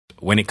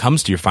When it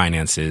comes to your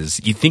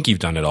finances, you think you've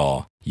done it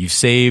all. You've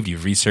saved,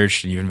 you've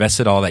researched, and you've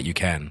invested all that you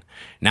can.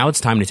 Now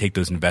it's time to take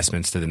those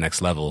investments to the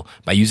next level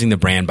by using the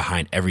brand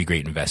behind every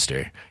great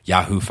investor,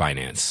 Yahoo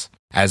Finance.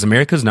 As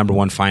America's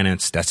 #1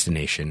 finance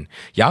destination,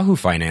 Yahoo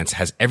Finance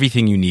has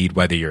everything you need,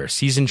 whether you're a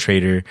seasoned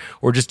trader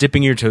or just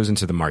dipping your toes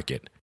into the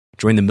market.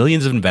 Join the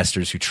millions of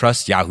investors who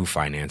trust Yahoo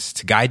Finance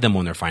to guide them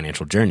on their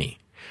financial journey.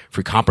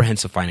 For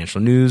comprehensive financial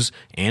news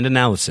and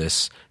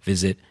analysis,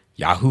 visit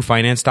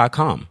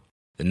yahoofinance.com,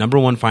 the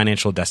 #1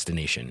 financial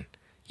destination,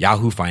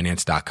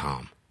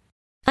 yahoofinance.com.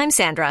 I'm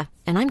Sandra,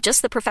 and I'm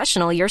just the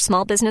professional your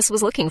small business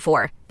was looking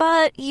for.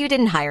 But you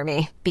didn't hire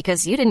me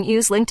because you didn't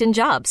use LinkedIn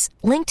Jobs.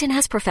 LinkedIn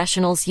has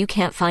professionals you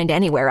can't find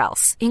anywhere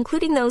else,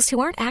 including those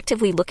who aren't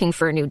actively looking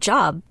for a new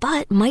job,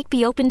 but might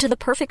be open to the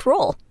perfect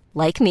role,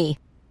 like me.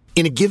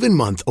 In a given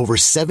month, over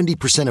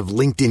 70% of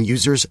LinkedIn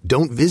users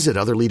don't visit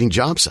other leading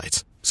job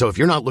sites. So if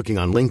you're not looking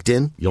on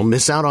LinkedIn, you'll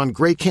miss out on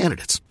great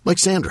candidates like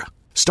Sandra.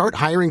 Start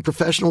hiring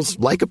professionals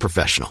like a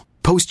professional.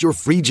 Post your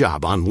free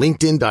job on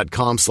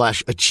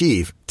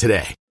linkedin.com/achieve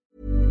today.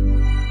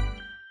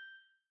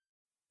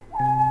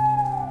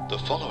 The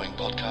following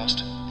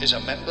podcast is a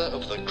member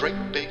of the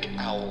Great Big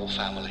Owl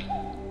family.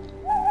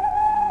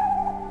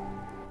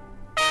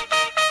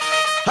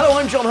 Hello,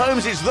 I'm John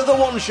Holmes. It's The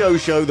One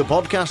Show, the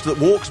podcast that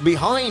walks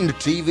behind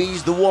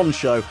TV's The One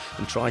Show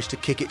and tries to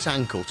kick its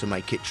ankle to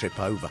make it trip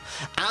over.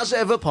 As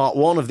ever, part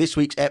 1 of this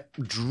week's ep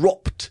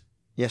dropped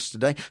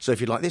yesterday, so if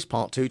you'd like this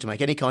part 2 to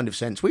make any kind of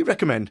sense, we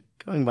recommend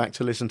going back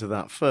to listen to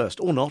that first,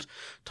 or not.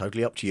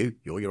 Totally up to you.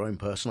 You're your own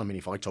person. I mean,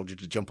 if I told you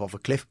to jump off a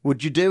cliff,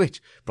 would you do it?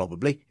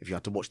 Probably, if you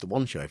had to watch The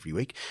One Show every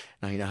week.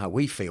 Now you know how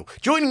we feel.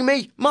 Joining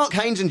me, Mark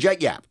Haynes and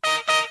Jake Yap.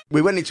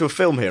 We went into a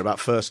film here about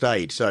first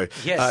aid, so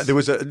yes. There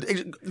was a...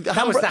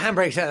 That was the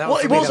handbrake turn. Well,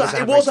 it was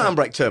a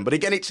handbrake turn, but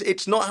again,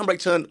 it's not a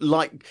handbrake turn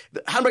like...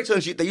 Handbrake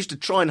turns, they used to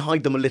try and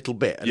hide them a little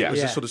bit, and it was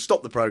to sort of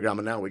stop the programme,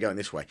 and now we're going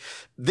this way.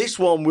 This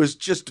one was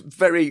just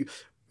very...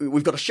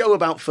 We've got a show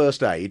about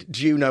first aid.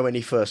 Do you know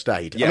any first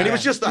aid? Yeah. I mean, it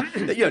was just that,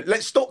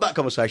 let's stop that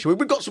conversation.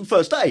 We've got some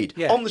first aid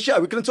on the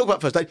show. We're going to talk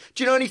about first aid.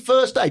 Do you know any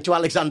first aid to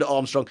Alexander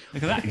Armstrong?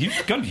 Look at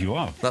that. You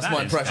are. That's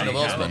my impression of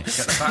Osmond. Get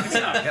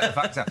the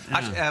facts out.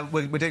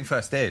 Actually, we're doing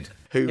first aid.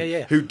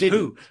 Who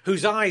didn't?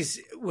 Whose eyes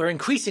were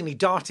increasingly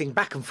darting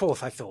back and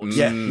forth, I thought.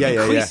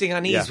 Increasing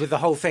unease with the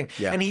whole thing.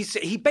 Yeah. And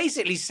he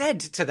basically said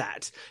to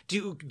that,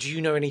 do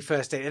you know any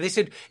first aid? And they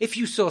said, if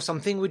you saw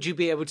something, would you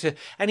be able to...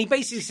 And he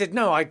basically said,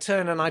 no, I'd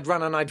turn and I'd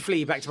run and I'd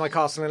flee back to my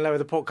castle and lower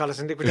the portcullis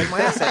and liquidate my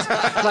assets.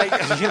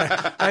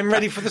 I'm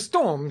ready for the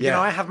storm. Yeah.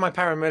 I have my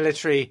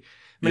paramilitary...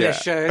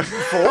 militia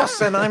force,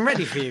 and I'm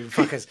ready for you,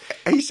 fuckers.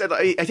 He said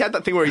he had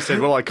that thing where he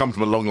said, "Well, I come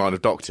from a long line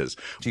of doctors."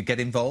 Do you get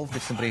involved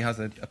if somebody has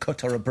a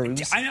cut or a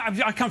bruise?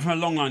 I come from a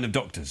long line of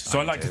doctors,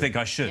 so I like to think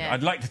I should. Yeah.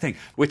 I'd like to think,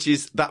 which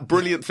is that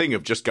brilliant thing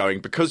of just going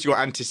because your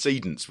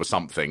antecedents were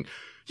something.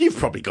 You've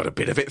probably got a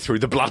bit of it through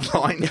the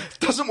bloodline.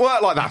 Doesn't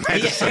work like that,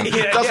 medicine.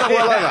 Doesn't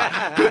work like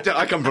that. But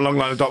I come from a long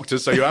line of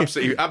doctors, so you're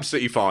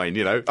absolutely fine.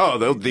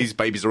 Oh, these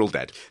babies are all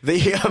dead.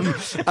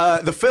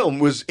 The film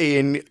was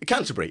in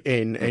Canterbury,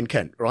 in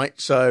Kent, right?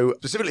 So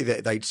specifically,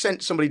 they'd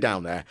sent somebody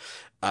down there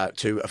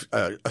to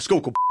a school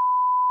called,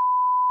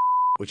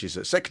 which is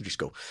a secondary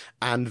school,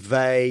 and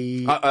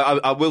they...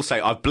 I will say,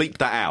 I've bleeped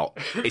that out.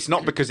 It's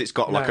not because it's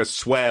got like a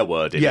swear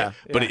word in it,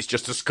 but it's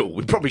just a school.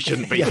 We probably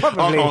shouldn't be.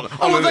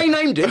 They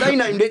named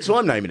it, so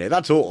I'm naming it,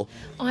 that's all.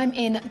 I'm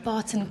in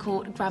Barton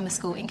Court Grammar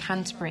School in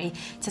Canterbury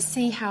to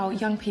see how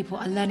young people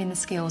are learning the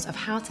skills of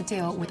how to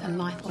deal with a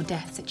life or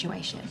death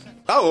situation.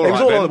 Oh, all right, it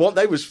was all on what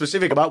they were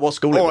specific about what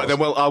school it was. All right, then,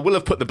 well, I will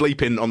have put the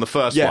bleep in on the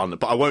first one,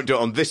 but I won't do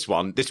it on this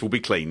one. This will be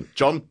clean.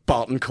 John?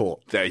 Barton Court.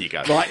 There you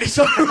go. Right,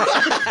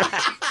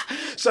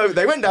 so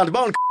they went down to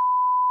Barton.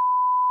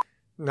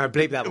 No,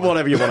 bleep that one.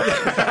 Whatever you want.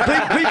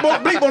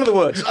 bleep one of the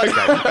words.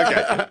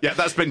 Okay. Yeah,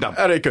 that's been done.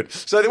 Okay, good.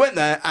 So they went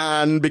there,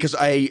 and because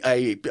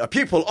a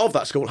pupil of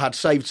that school had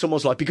saved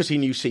someone's life because he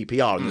knew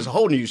CPR. And there's a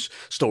whole news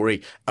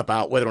story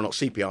about whether or not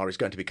CPR is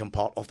going to become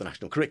part of the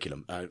national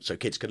curriculum, so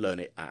kids can learn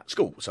it at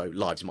school, so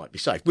lives might be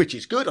saved, which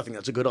is good. I think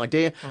that's a good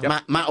idea.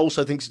 Yep. Matt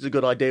also thinks it's a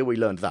good idea. We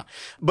learned that.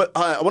 But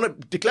I want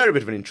to declare a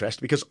bit of an interest,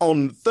 because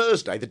on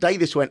Thursday, the day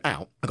this went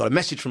out, I got a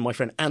message from my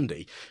friend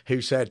Andy,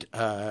 who said,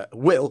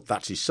 Will,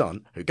 that's his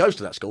son, who goes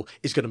to that school,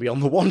 is going to be on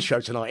The One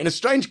Show tonight. In a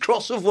strange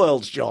cross of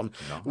worlds, John.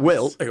 Nice.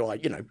 Will, who I,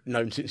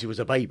 known since he was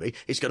a baby,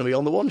 is going to be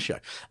on The One Show.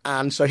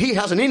 And so he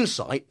has an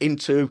insight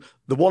into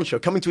The One Show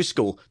coming to his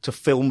school to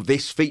film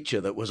this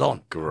feature that was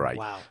on. Great.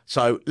 Wow.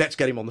 So let's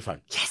get him on the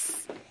phone.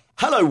 Yes.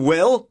 Hello,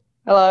 Will.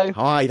 Hello.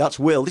 Hi, that's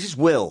Will. This is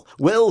Will.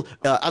 Will,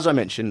 as I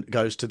mentioned,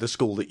 goes to the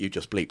school that you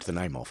just bleeped the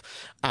name of,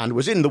 and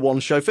was in the One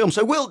Show film.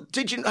 So, Will,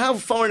 how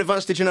far in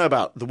advance did you know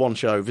about the One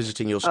Show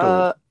visiting your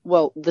school?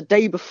 Well, the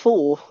day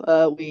before,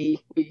 we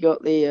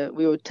got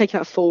we were taking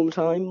out form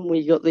time.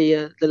 We got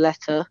the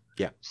letter,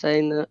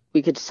 saying that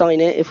we could sign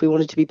it if we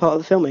wanted to be part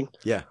of the filming.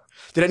 Yeah.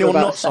 Did anyone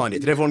not sign it?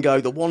 Did everyone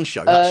go, The One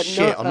Show? That's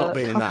shit. I'm not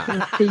being in that.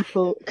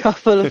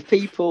 Couple of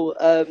people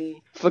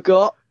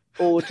forgot.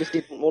 or just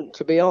didn't want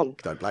to be on.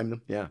 Don't blame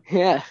them. Yeah.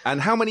 Yeah.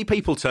 And how many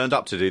people turned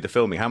up to do the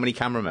filming? How many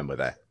cameramen were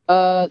there?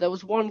 There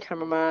was one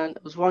cameraman,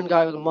 there was one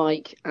guy with a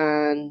mic,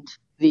 and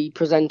the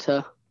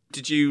presenter.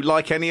 Did you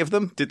like any of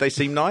them? Did they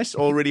seem nice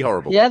or really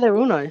horrible? Yeah, they were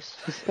all nice.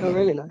 They were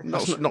really nice.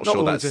 Not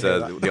sure that's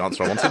the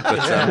answer I wanted,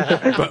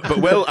 but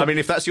Will, I mean,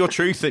 if that's your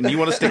truth and you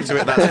want to stick to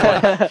it,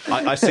 that's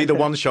fine. I see the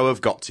one show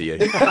have got to you.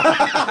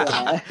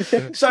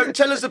 So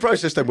tell us the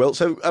process then, Will.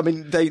 So, I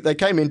mean, they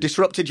came in,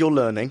 disrupted your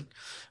learning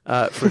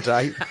for a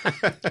day.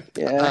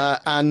 Yeah.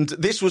 And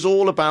this was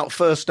all about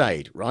first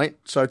aid, right?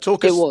 So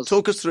talk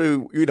us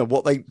through,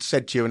 what they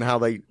said to you and how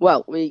they...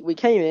 Well, we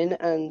came in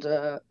and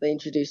they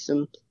introduced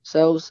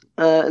themselves,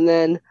 and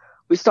then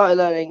we started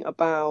learning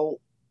about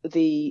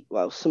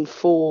some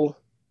 4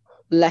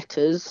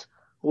 letters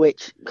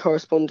which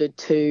corresponded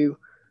to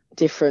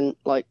different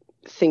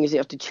things you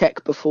have to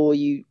check before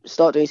you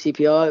start doing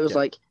CPR. It was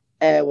like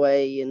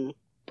airway and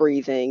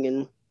breathing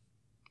and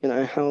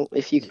how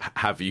if you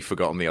have you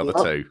forgotten the other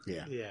 2?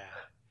 Yeah.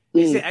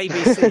 Is it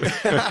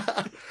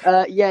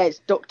ABC? Yeah, it's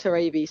Dr.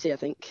 ABC, I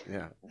think.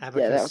 Yeah.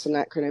 Abacus. Yeah, that was an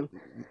acronym.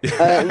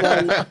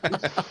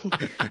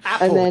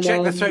 Apple.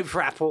 Check the throat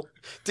for Apple.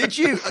 Did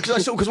you?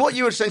 Because what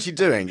you were essentially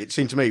doing, it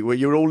seemed to me, where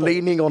you were all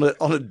leaning on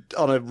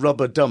a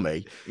rubber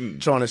dummy,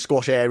 trying to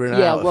squash air in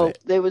and out of it.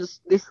 There was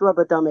this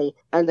rubber dummy,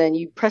 and then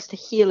you pressed the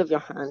heel of your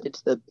hand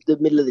into the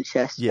middle of the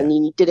chest, and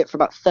you did it for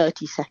about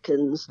 30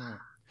 seconds.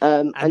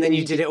 And then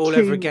you did it all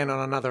over again on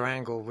another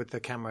angle with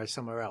the camera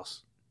somewhere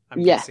else.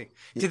 I'm guessing.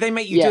 Did they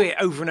make you do it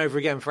over and over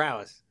again for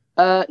hours?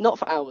 Not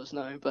for hours,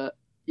 no, but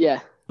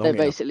they're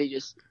basically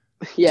just...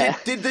 Yeah.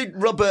 Did the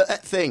rubber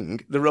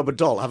thing, the rubber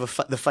doll, have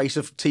the face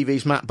of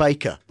TV's Matt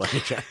Baker by any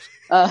chance?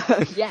 No.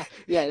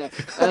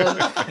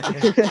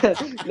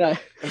 No.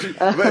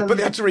 But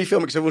they had to refilm it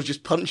because everyone was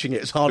just punching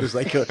it as hard as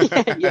they could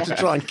to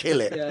try and kill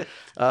it. Yeah.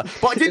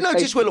 But I did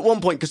notice, Will, at one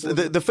point, because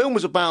the film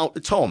was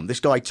about Tom, this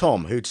guy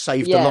Tom, who'd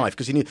saved a life,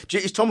 because he knew...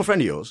 Is Tom a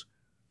friend of yours?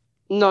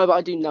 No, but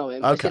I do know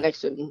him. I sit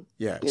next to him.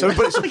 Yeah. So,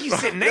 you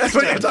sit next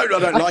to him? I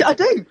don't like I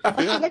do.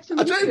 I sit next to him.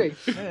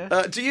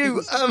 I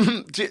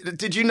do.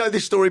 Did you know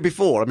this story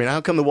before? I mean,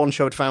 how come the One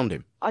Show had found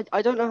him?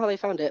 I don't know how they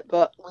found it,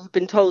 but we've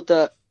been told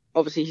that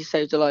obviously he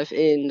saved a life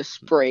in the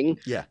spring.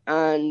 Yeah.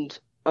 And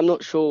I'm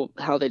not sure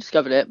how they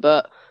discovered it,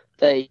 but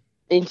they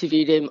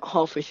interviewed him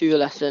halfway through the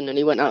lesson and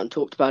he went out and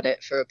talked about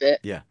it for a bit.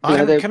 Yeah.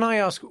 Can I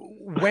ask,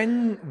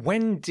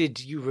 when did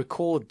you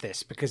record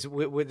this? Because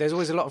there's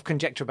always a lot of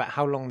conjecture about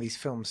how long these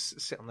films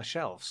sit on the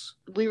shelves.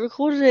 We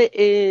recorded it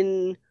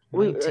in...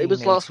 it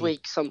was last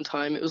week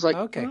sometime. It was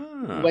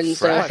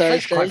Wednesday or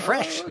Thursday. Quite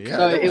fresh. Yeah,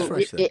 so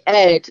it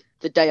aired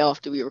the day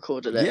after we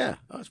recorded it. Yeah,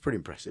 that's pretty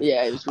impressive.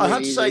 Yeah, it was really I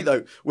have to say,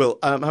 though, Will,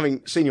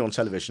 having seen you on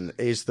television,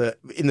 is that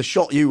in the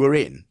shot you were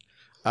in,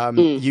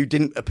 you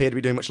didn't appear to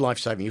be doing much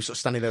life-saving. You were sort of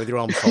standing there with your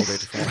arms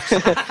folded.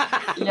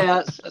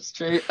 Yeah, that's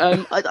true.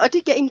 I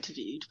did get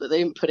interviewed, but they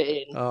didn't put it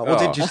in.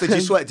 Did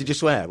you swear? Did you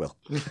swear, Will?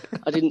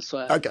 I didn't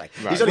swear. Okay.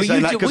 Right. He's only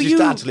saying that because his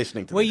dad's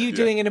listening to Were you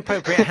doing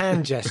inappropriate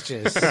hand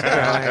gestures?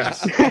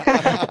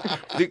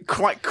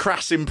 Quite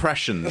crass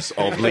impressions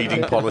of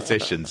leading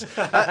politicians.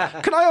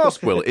 Can I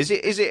ask, Will, is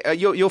it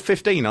you're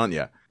 15, aren't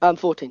you? I'm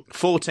 14.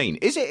 14.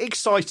 Is it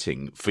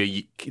exciting for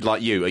you,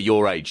 like you at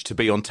your age, to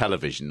be on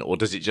television, or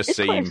does it just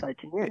seem... Quite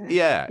exciting,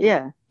 yeah.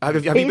 Yeah.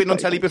 Have you been on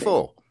telly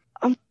before?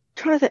 I'm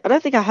trying to think. I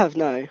don't think I have,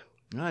 no.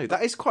 No,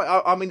 that is quite...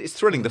 I mean, it's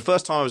thrilling. The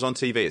first time I was on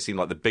TV, it seemed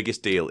like the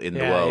biggest deal in the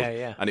world.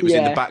 Yeah. And it was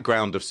in the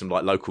background of some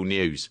local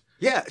news.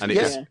 Yeah, and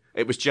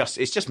it's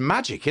just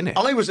magic, isn't it?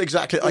 I was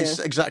exactly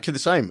the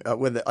same.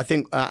 I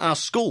think our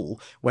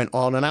school went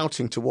on an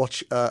outing to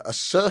watch a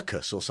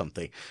circus or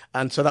something,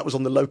 and so that was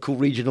on the local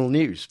regional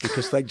news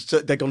because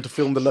they'd gone to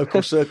film the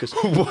local circus.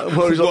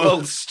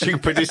 World's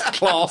stupidest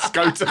class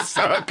go to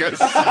circus.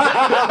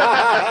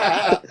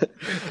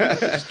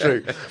 It's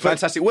true.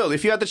 Fantastic. Will,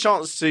 if you had the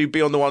chance to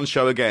be on the One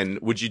Show again,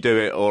 would you do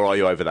it, or are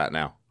you over that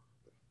now?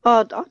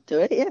 I'd do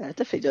it, yeah,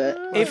 definitely do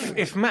it.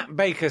 If Matt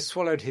Baker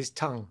swallowed his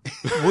tongue,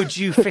 would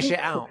you fish it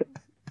out?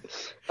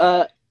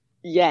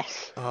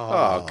 Yes.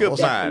 Oh, good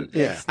man.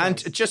 Yeah. And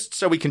just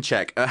so we can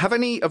check, have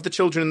any of the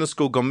children in the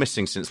school gone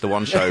missing since the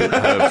One Show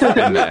have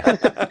been there?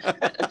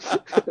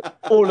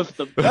 All of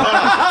them.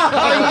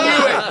 I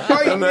knew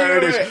it. There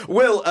it is.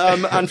 Will,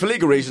 and for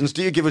legal reasons,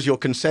 do you give us your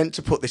consent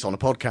to put this on a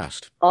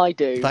podcast? I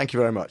do. Thank you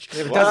very much.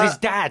 Yeah, does his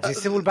dad?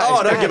 It's all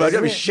about his dad. Don't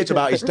give a shit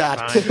about his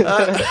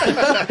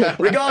dad.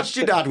 Regards to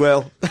your dad,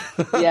 Will.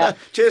 Yeah.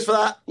 Cheers for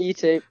that. You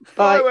too.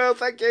 Bye. Bye, Will.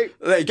 Thank you.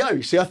 There you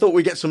go. See, I thought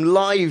we'd get some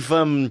live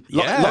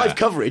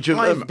coverage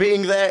of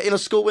being there in a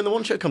school when the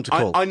One Show come to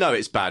call. I know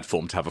it's bad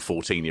form to have a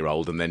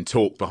 14-year-old and then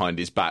talk behind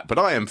his back, but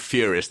I am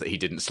furious that he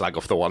didn't slag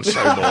off the One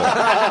Show more.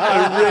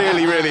 I'm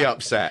really, really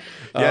upset.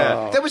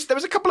 Yeah. There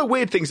was a couple of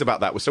weird things about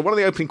that. So one of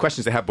the opening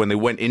questions they had when they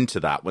went into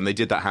that, when they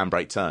did that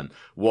handbrake turn,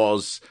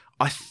 was...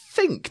 I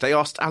think they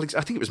asked Alex.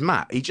 I think it was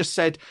Matt. He just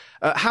said,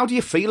 "How do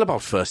you feel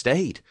about first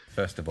aid?"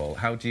 First of all,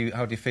 how do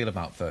you feel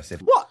about first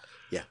aid? What?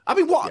 Yeah. I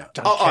mean, what?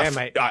 Don't care,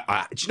 mate. Do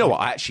you know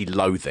what? I actually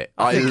loathe it.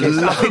 I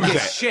think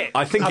it's shit.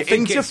 I think I it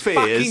think it's fucking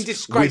interferes with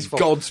disgraceful.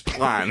 God's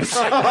plans.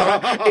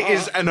 It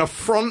is an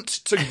affront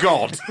to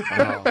God.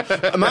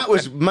 Matt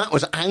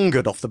was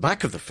angered off the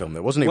back of the film,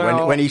 though, wasn't he?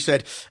 Well- when he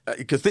said,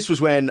 because this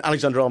was when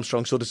Alexander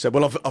Armstrong sort of said,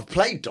 "Well, I've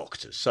played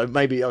doctors, so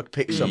maybe I'll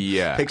pick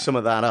some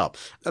of that up."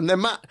 And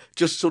then Matt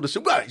just sort of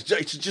said, "Well,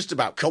 it's just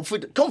about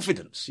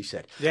confidence," he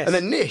said. Yes. And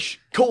then Nish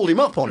called him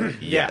up on it,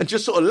 and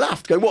just sort of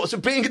laughed, going, "What? So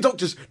being a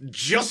doctor's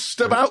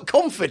just about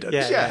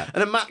confidence?" Yeah.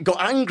 And then Matt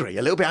got angry,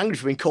 a little bit angry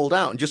for being called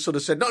out, and just sort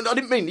of said, "No, I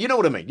didn't mean. You know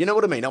what I mean. You know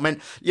what I mean. I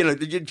meant, Well,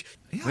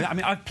 I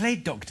mean, I've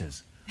played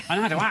doctors. I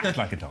know how to act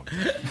like a doctor.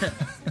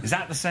 Is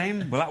that the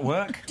same? Will that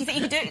work? Do you think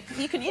you could do it?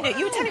 You could, you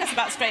were telling us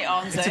about straight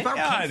arms, It's though. about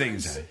I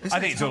think so. I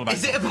think it's all about.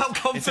 Is it about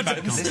confidence?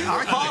 It's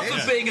about confidence.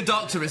 Half of being a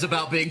doctor is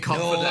about being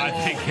confident. No, I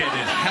think it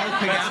is.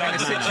 Helping out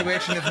in a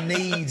situation of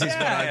needs is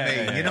what I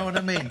mean. yeah. You know what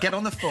I mean? Get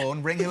on the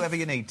phone, ring whoever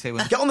you need to.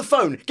 And get on the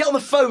phone. Get on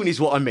the phone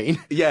is what I mean.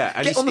 Yeah,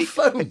 and get on the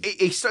phone.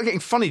 It's starting getting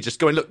funny. Just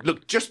going,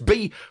 look. Just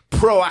be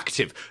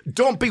proactive.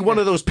 Don't be one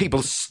of those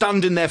people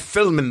standing there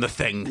filming the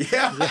thing.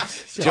 Yeah.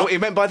 Do you know what he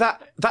meant by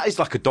that? That is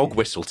like a dog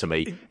whistle to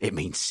me. It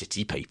means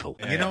city people.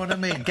 You know what I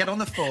mean? Get on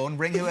the phone,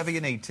 ring whoever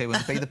you need to,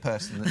 and be the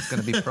person that's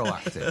going to be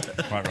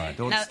proactive. Right.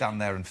 Don't Now- stand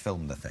there and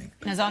film the thing.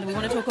 Now, Xander, we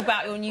want to talk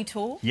about your new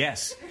tour.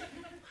 Yes.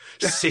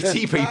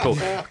 City people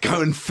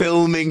going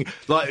filming,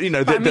 like, you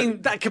know. But, I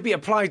mean, that could be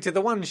applied to the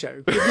One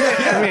Show.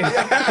 I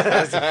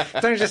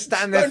mean, don't just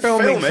stand there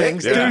filming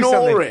things. Do Ignore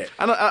something. it.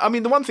 And I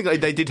mean, the one thing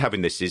they did have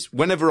in this is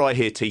whenever I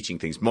hear teaching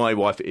things, my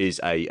wife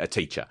is a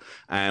teacher.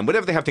 And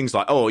whenever they have things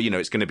like, oh, you know,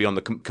 it's going to be on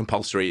the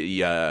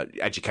compulsory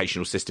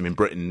educational system in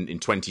Britain in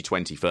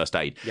 2020, first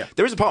aid. Yeah.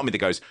 There is a part of me that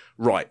goes,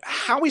 right,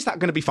 how is that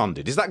going to be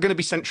funded? Is that going to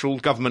be central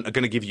government are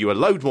going to give you a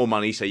load more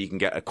money so you can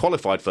get a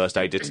qualified first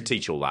aider to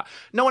teach all that?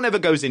 No one ever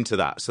goes into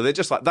that. So they're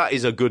just like, that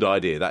is a good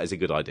idea. That is a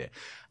good idea.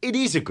 It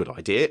is a good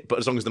idea, but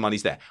as long as the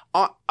money's there.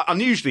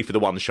 Unusually for the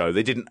One Show,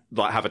 they didn't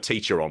like have a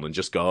teacher on and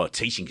just go, oh,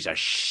 teaching is a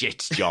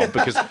shit job,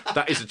 because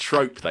that is a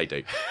trope they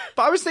do.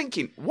 But I was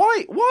thinking,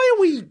 why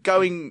are we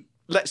going,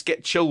 let's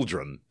get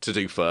children to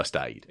do first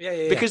aid?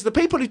 Yeah. Because the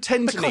people who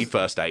tend to need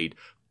first aid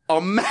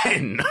are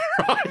men,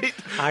 right?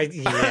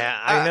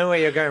 I know where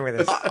you're going with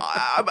this.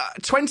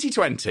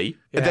 2020,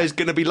 there's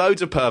going to be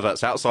loads of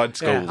perverts outside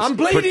schools. I'm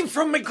bleeding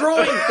from my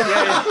groin.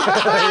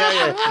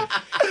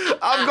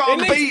 I've got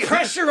needs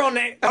pressure on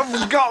it.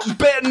 I've got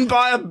bitten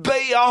by a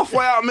bee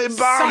halfway out my bum.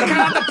 Suck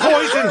out the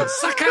poison.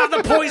 Suck out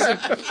the poison.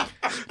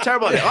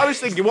 Terrible idea. I was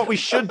thinking what we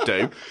should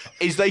do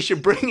is they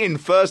should bring in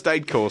first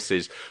aid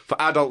courses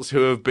for adults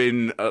who have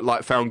been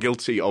found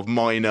guilty of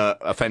minor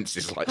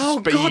offences like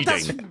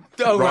speeding.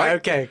 Right,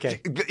 okay.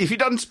 If you've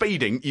done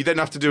speeding, you then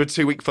have to do a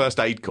 2-week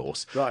first aid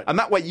course. Right. And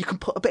that way you can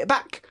put a bit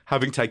back,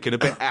 having taken a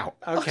bit out.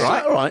 Okay.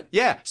 Right? All right.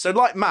 Yeah. So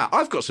like Matt,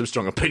 I've got some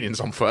strong opinions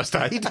on first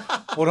aid.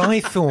 What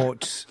I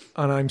thought,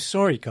 and I'm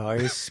sorry,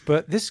 guys,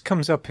 but this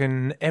comes up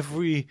in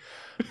every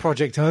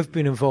project I've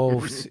been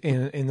involved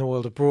in the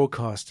world of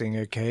broadcasting,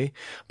 okay?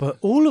 But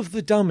all of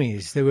the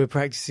dummies they were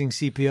practicing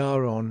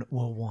CPR on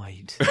were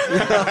white.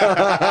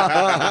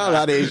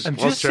 That is. I'm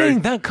just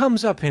saying that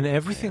comes up in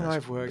everything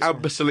I've worked on.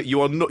 Absolutely, you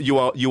are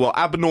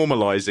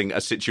abnormalising a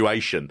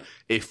situation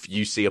if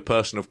you see a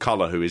person of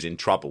colour who is in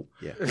trouble,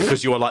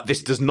 because you are like,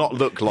 this does not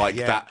look like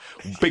that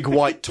big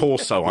white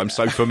torso I'm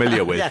so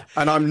familiar with. Yeah.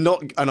 And I'm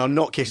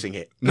not kissing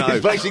it. No.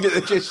 It's basically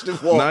the gist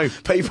of what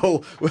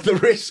people with the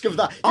risk of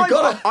that.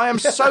 I am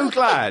so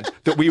glad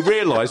that we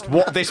realised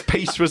what this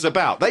piece was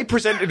about. They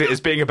presented it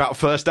as being about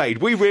first aid.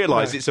 We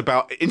realised it's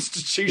about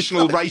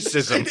institutional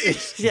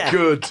racism. Yeah.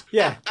 Good.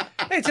 Yeah.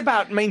 It's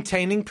about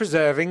maintaining,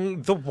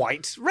 preserving the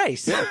white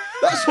race. Yeah.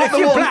 That's what if the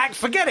you're one- black,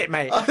 forget it,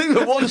 mate. I think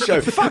the One Show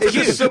is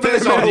you. a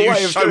subliminal way of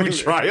show doing it.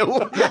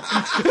 trail.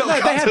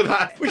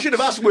 We should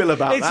have asked Will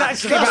about It's that.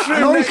 actually about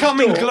an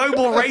oncoming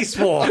global race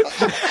war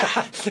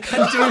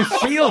and doing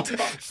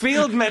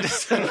field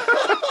medicine.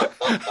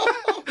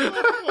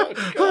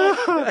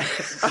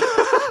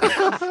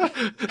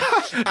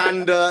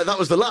 And that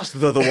was the last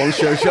of the One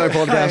Show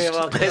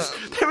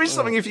podcast. There is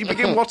something, if you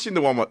begin watching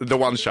the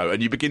one show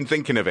and you begin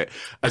thinking of it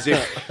as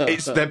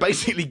if they're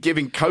basically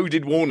giving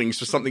coded warnings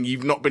for something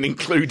you've not been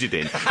included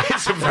in.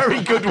 It's a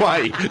very good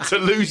way to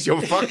lose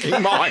your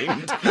fucking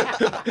mind.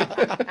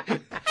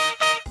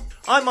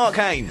 I'm Mark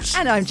Haynes.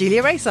 And I'm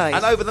Julia Rayside.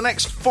 And over the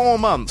next 4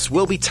 months,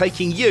 we'll be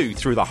taking you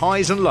through the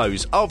highs and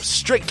lows of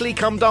Strictly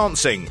Come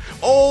Dancing.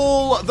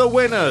 All the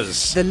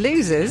winners. The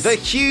losers. The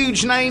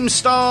huge name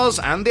stars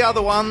and the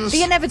other ones.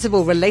 The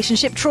inevitable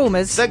relationship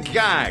traumas. The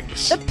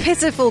gags. The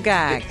pitiful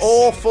gags. The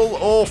awful,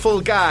 awful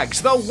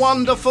gags. The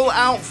wonderful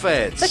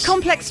outfits. The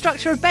complex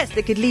structure of bets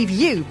that could leave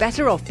you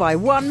better off by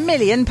 £1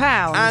 million.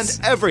 And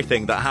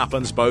everything that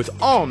happens both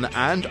on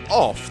and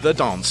off the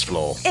dance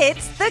floor.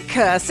 It's the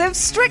Curse of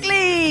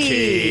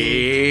Strictly.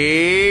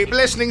 Keep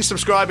listening,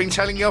 subscribing,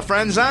 telling your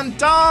friends, and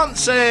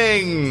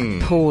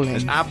dancing. Appalling.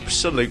 It's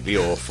absolutely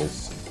awful.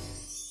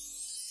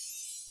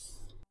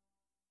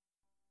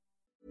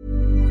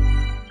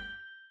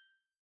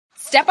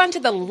 Step onto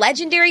the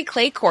legendary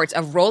clay courts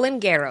of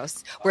Roland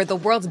Garros, where the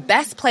world's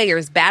best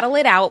players battle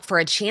it out for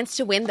a chance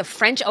to win the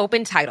French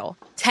Open title.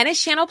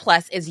 Tennis Channel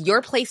Plus is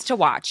your place to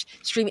watch.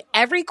 Stream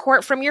every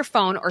court from your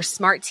phone or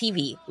smart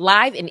TV,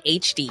 live in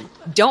HD.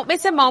 Don't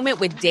miss a moment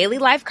with daily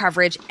live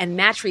coverage and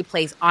match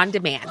replays on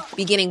demand,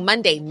 beginning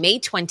Monday, May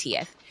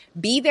 20th.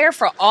 Be there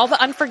for all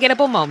the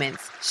unforgettable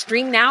moments.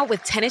 Stream now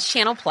with Tennis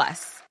Channel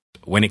Plus.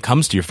 When it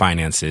comes to your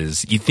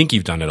finances, you think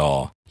you've done it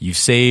all. You've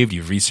saved,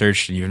 you've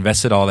researched, and you've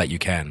invested all that you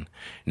can.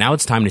 Now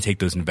it's time to take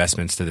those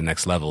investments to the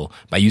next level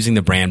by using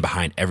the brand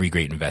behind every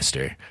great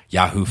investor,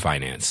 Yahoo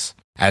Finance.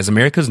 As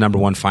America's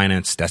 #1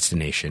 finance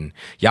destination,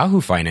 Yahoo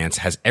Finance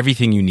has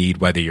everything you need,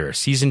 whether you're a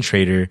seasoned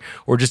trader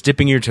or just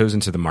dipping your toes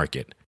into the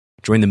market.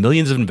 Join the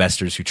millions of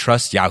investors who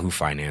trust Yahoo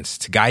Finance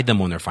to guide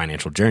them on their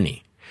financial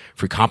journey.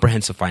 For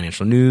comprehensive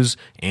financial news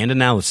and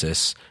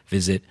analysis,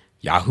 visit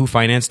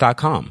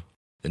yahoofinance.com,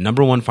 the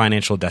 #1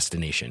 financial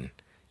destination,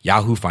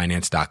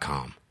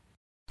 yahoofinance.com.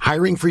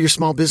 Hiring for your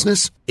small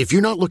business? If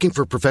you're not looking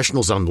for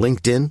professionals on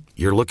LinkedIn,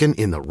 you're looking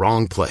in the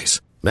wrong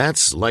place.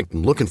 That's like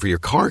looking for your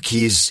car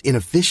keys in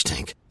a fish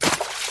tank.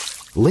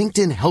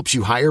 LinkedIn helps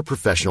you hire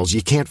professionals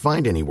you can't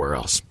find anywhere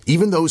else,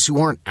 even those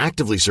who aren't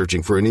actively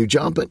searching for a new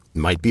job but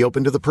might be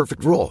open to the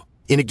perfect role.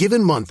 In a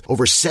given month,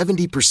 over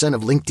 70%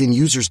 of LinkedIn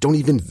users don't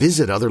even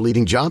visit other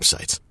leading job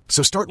sites.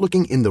 So start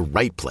looking in the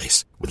right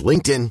place. With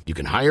LinkedIn, you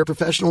can hire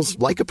professionals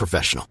like a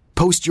professional.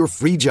 Post your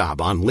free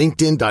job on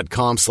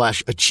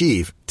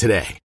linkedin.com/achieve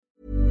today.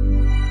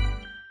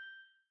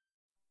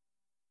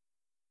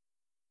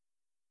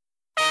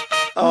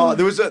 Oh,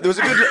 there was a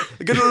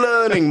good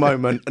learning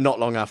moment not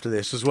long after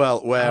this as well,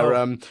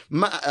 where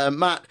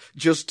Matt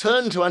just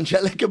turned to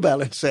Angelica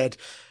Bell and said,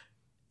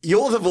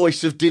 "You're the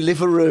voice of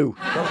Deliveroo."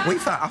 Well,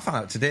 I found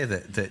out today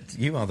that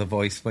you are the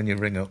voice when you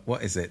ring up,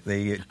 what is it,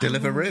 the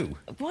Deliveroo?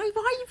 Why are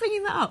you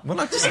bringing that up? Well,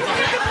 I just...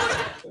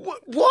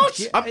 What?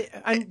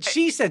 And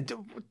she said...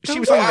 She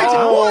was like,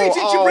 why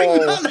did you bring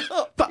that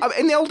up? But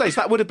in the old days,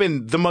 that would have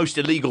been the most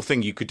illegal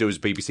thing you could do as a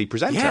BBC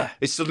presenter. Yeah.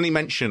 Is suddenly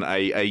mention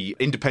a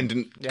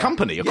independent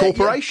company, a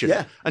corporation.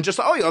 And just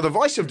like, oh, you're the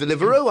voice of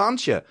Deliveroo,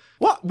 aren't you?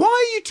 What? Why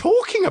are you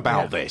talking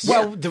about this?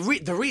 Well,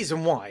 the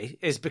reason why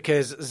is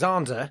because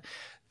Xander...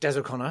 Des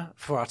O'Connor,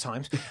 for our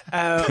times,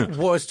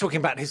 was talking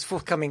about his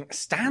forthcoming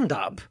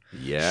stand-up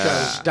show.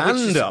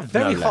 Stand-up,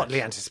 very no hotly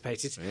less.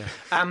 anticipated.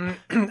 Yeah.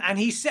 And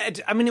he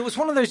said, I mean, it was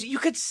one of those, you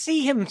could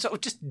see him sort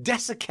of just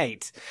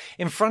desiccate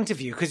in front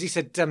of you, because he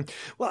said,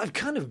 well, I've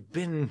kind of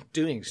been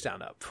doing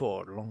stand-up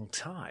for a long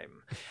time.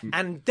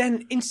 And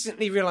then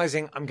instantly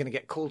realising, I'm going to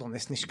get called on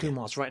this, Nish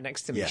Kumar's right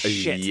next to me.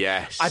 Shit.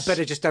 Yes. I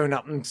better just own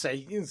up and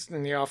say, it's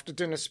in the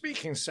after-dinner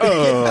speaking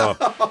session.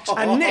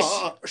 And Nish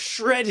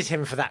shredded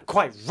him for that,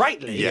 quite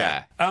rightly.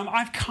 Yeah.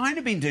 I've kind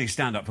of been doing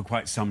stand-up for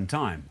quite some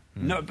time.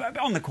 No, but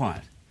on the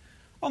quiet.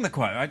 On the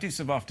quiet. I do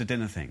some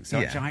after-dinner things. So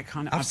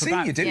I've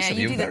seen you do some.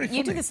 You're very funny.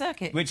 You do the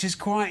circuit. Which is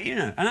quite,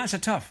 and that's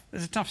it's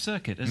a tough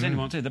circuit, as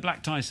anyone will do. The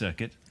black tie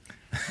circuit.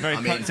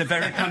 It's a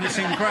very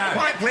punishing crowd.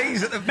 Quite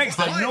pleased. Makes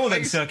the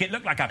northern circuit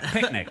look like a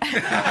picnic.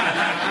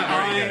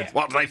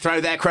 What, do they throw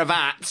their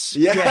cravats?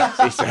 Yeah.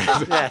 He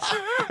says. Yes.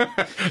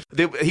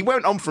 He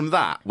went on from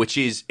that, which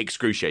is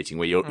excruciating,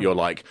 where you're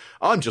like,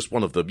 I'm just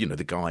one of the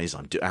guys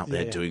I'm out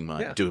there doing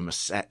my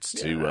sets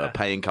to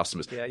paying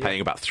customers, paying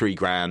about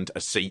 $3,000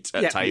 a seat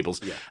at tables.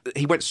 Yeah.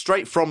 He went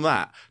straight from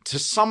that to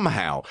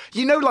somehow,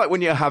 like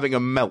when you're having a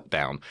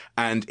meltdown,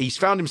 and he's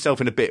found himself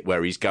in a bit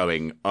where he's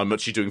going, I'm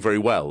actually doing very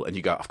well, and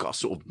you go, I've got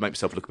to sort of make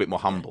myself look a bit more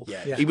humble.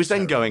 Yeah. He was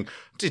then going,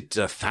 did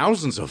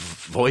thousands of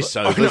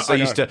voiceovers. I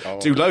used to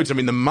do loads. I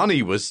mean, the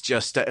money was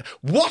just,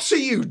 what are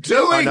you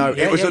doing? I know.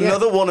 It was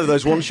another one of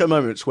those one-show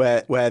moments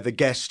where the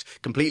guest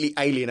completely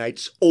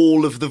alienates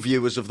all of the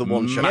viewers of the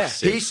one show.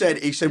 Massive. He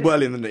said,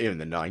 well, in the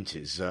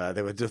 90s,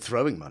 they were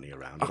throwing money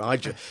around, and I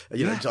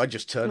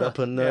just turned up,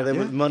 and there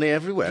was money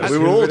everywhere. We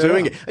were all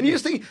doing it, and you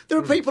just think there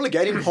are people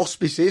again in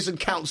hospices and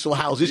council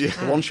houses,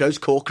 the one show's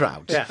core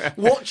crowds,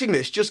 watching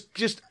this, just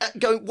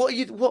going, what?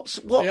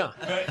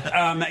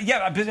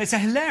 Yeah, but it's a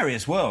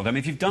hilarious world. I mean,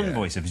 if you've done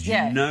voiceovers,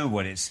 you know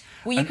what it's...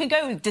 Well, you can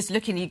go just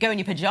looking, you go in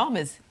your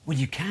pyjamas. Well,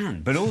 you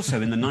can, but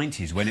also in the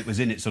 90s, when it was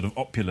in its sort of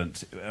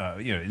opulent,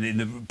 in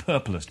the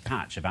purplest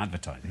patch of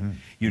advertising,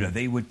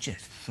 they would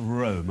just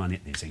throw money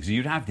at these things. So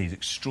you'd have these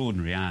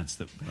extraordinary ads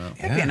that...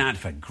 It'd be an ad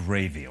for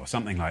gravy or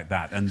something like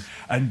that, and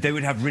they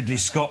would have Ridley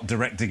Scott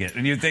directing it,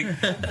 and you'd think,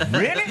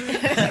 really?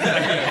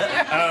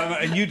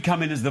 And you'd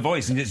come in as the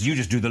voice, and you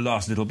just do the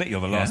last little bit. You're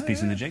the last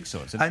piece in the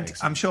jigsaw. And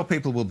I'm sure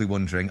people will be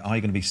wondering, are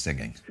you going to be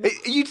singing?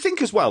 You'd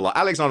think as well, like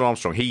Alexander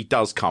Armstrong, he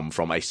does come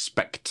from a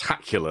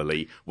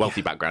spectacularly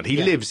wealthy background. He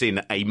lives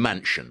in a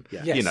mansion,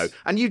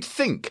 and you'd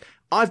think,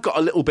 I've got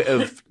a little bit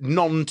of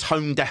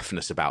non-tone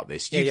deafness about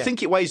this. You'd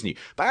think it weighs on you,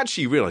 but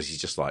actually you realise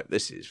he's just like,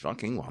 this is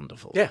fucking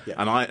wonderful. Yeah.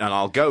 And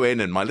I'll go in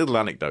and my little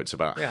anecdotes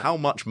about how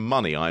much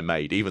money I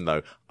made, even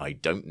though I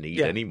don't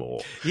need any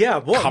more. Yeah,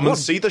 come and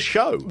see the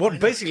show. What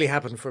basically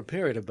happened for a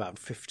period of about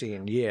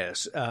 15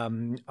 years,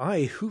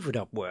 I hoovered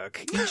up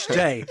work each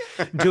day,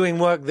 doing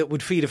work that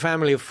would feed a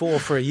family of 4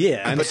 for a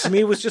year. But to me,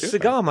 it was just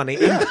cigar money.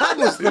 And that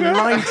was the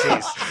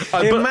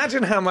 90s.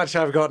 Imagine how much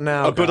I've got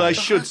now. But I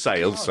should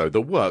say also,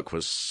 the work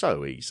was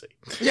so easy.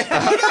 The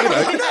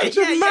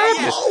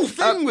whole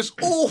thing was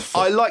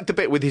awful. I liked the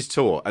bit with his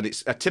tour, and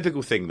it's a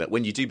typical thing that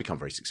when you do become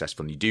very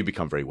successful and you do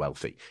become very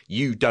wealthy,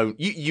 you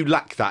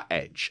lack that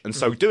edge. And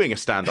so doing a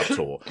stand-up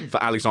tour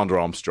for Alexander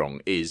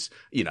Armstrong is,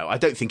 I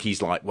don't think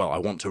he's like, well, I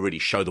want to really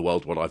show the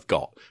world what I've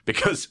got.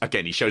 Because,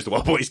 again, he shows the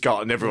world what he's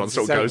got, and everyone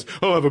sort of goes,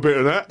 I'll have a bit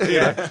of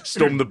that.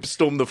 Storm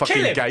the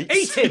fucking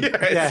gates. Eat him.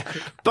 Yes.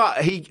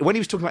 But when he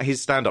was talking about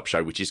his stand-up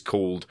show, which is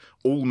called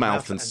All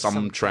Mouth and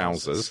Some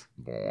Trousers,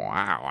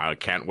 wow, I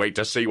can't wait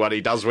to see what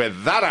he does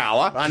with that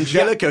hour.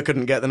 Angelica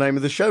couldn't get the name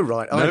of the show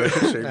right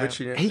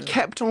either. He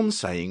kept on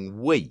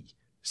saying we.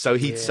 So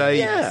he'd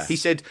say, he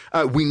said,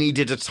 we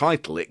needed a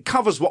title. It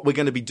covers what we're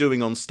going to be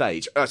doing on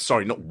stage.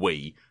 Sorry, not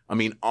we. I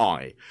mean,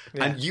 I.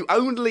 Yeah. And you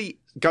only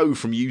go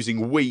from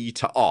using we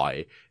to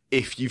I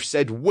if you've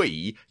said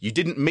we, you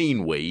didn't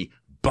mean we,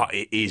 but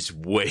it is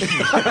we.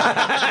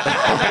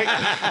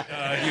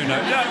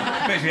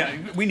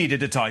 Basically, we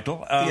needed a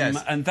title,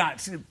 and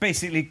that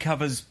basically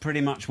covers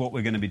pretty much what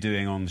we're going to be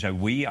doing on the show.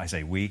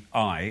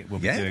 I will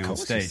be doing on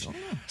stage.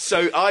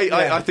 So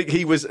I think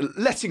he was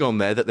letting on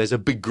there that there's a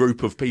big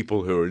group of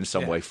people who are in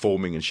some way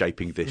forming and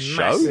shaping this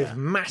show.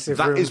 Massive.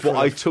 That is what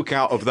I took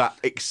out of that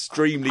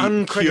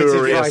extremely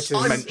curious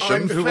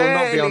mention. Who will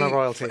not be on a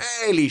royalty.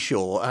 Fairly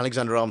sure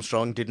Alexander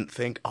Armstrong didn't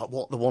think,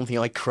 what the one thing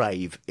I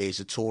crave is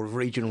a tour of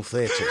regional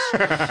theatres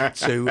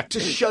to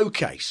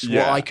showcase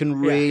what I can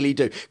really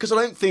do. Because I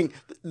don't think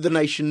the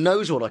nation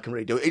knows what I can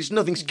really do.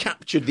 Nothing's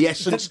captured the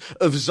essence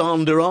of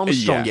Xander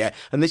Armstrong yet.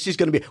 And this is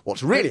going to be...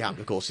 What's really happened,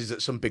 of course, is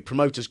that some big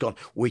promoter's gone,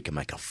 we can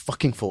make a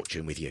fucking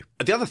fortune with you.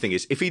 The other thing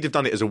is, if he'd have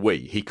done it as a we,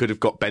 he could have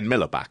got Ben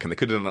Miller back, and they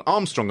could have done an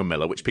Armstrong and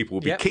Miller, which people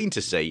would be keen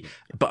to see.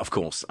 But, of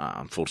course,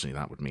 unfortunately,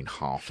 that would mean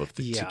half of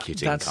the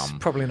ticket income. That's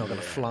probably not going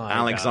to fly.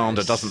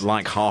 Alexander doesn't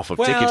like half of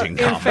ticket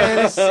income. In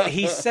fairness,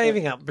 he's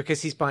saving up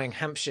because he's buying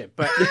Hampshire.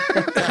 But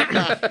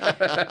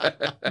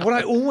what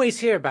I always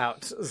hear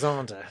about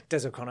Xander,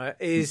 Des O'Connor,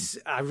 is,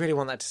 I really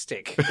want that to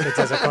stick, the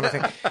Des O'Connor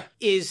thing,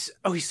 is,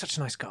 he's such a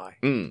nice guy.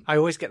 I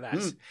always get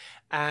that.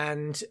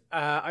 And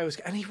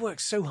and he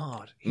works so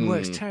hard. He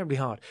works terribly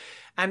hard.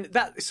 And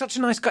that's such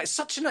a nice guy.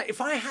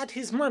 If I had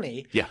his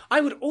money, I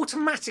would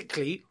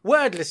automatically,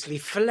 wordlessly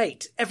fillet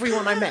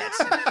everyone I met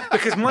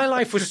because my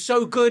life was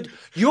so good.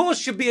 Yours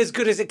should be as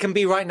good as it can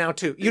be right now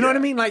too. You know what I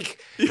mean? Like,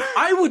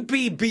 I would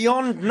be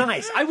beyond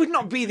nice. I would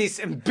not be this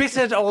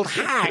embittered old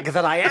hag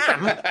that I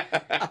am.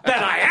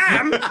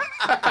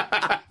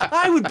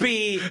 I would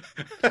be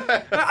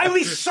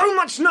so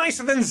much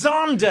nicer than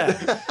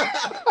Xander,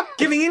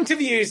 giving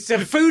interviews to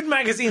food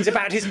magazines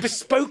about his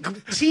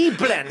bespoke tea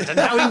blend and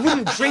how he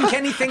wouldn't drink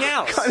anything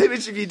else. Can't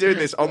imagine you doing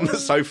this on the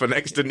sofa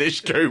next to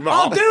Nish Kumar.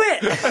 I'll do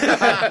it.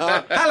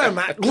 Hello,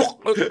 Matt.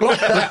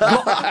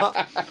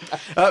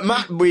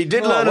 Matt, we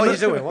did learn. What are you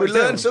doing? We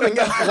learned something.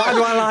 Why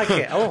do I like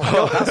it? Oh,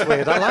 God, that's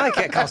weird. I like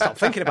it. Can't stop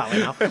thinking about it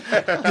now.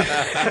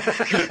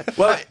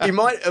 Well, he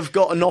might have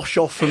got a nosh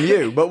off from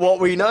you, but what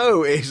we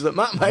know is that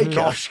Matt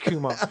Baker,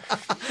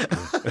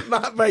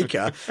 Matt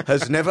Baker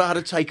has never had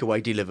a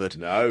takeaway delivered.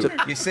 No.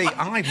 You see,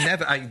 I've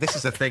never... this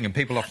is a thing, and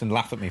people often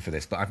laugh at me for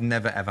this, but I've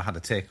never, ever had a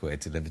takeaway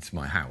delivered to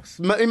my house.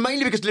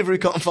 Mainly because delivery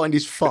can't find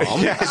his farm.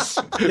 Yes.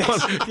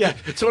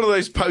 It's one of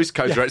those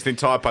postcodes where it's the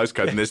entire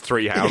postcode and there's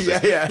 3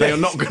 houses. They are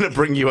not going to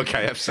bring you a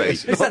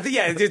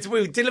KFC.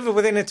 We deliver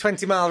within a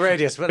 20-mile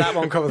radius, but that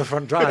won't cover the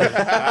front drive.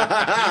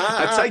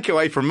 A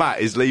takeaway from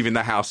Matt is leaving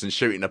the house and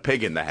shooting a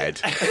pig in the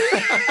head.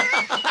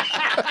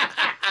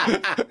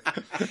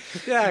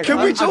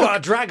 Can we talk? I got a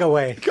drag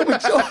away. Can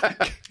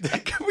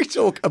we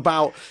talk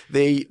about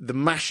the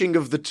mashing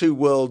of the two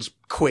worlds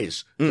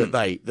quiz that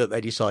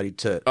they decided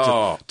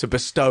to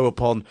bestow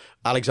upon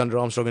Alexander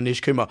Armstrong and Nish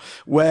Kumar,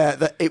 where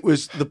it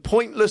was the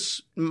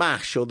pointless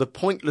mash or the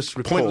pointless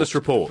report. Pointless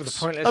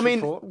reports.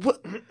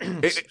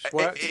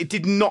 It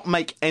did not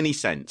make any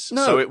sense.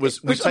 No, so it was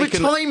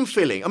time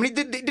filling. I mean,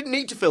 it didn't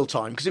need to fill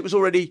time because it was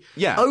already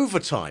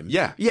overtime.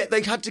 Yeah. Yet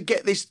they had to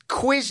get this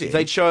quiz in.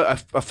 They'd show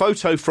a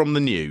photo from the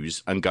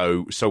news and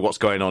go, so what's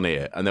going on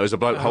here? And there was a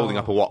bloke holding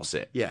up a what's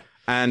it. Yeah.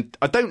 And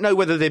I don't know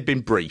whether they'd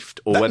been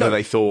briefed or whether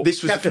they thought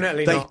this was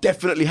definitely they not.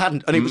 definitely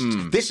hadn't. And it was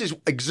this is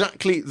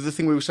exactly the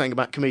thing we were saying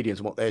about comedians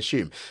and what they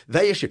assume.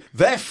 They assume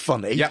they're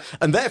funny,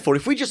 and therefore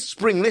if we just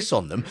spring this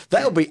on them,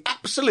 they'll be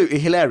absolutely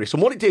hilarious.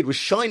 And what it did was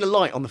shine a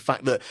light on the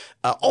fact that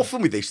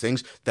often with these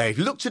things, they've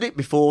looked at it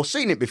before,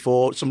 seen it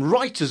before, some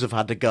writers have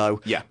had to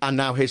go, and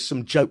now here's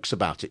some jokes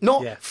about it.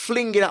 Not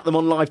fling it at them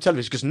on live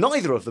television, because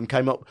neither of them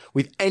came up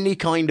with any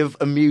kind of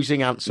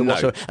amusing answer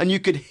whatsoever. And you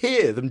could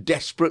hear them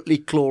desperately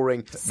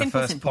clawing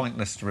first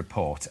pointless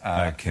report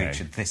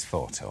featured this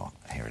photo.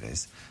 Here it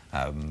is. Do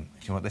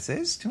you know what this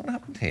is? Do you know what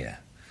happened here?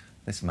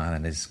 This man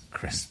and his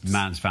crisps.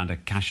 Man's found a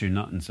cashew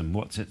nut and some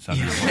what's-its. So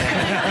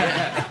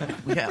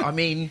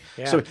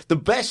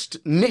the best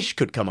Nish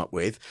could come up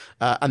with,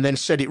 and then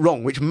said it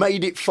wrong, which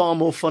made it far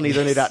more funny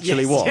than it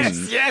actually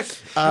was.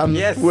 Yes.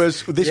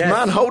 Was this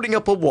man holding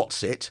up a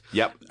what's-it?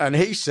 Yep. And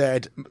he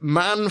said,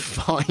 "Man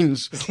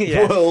finds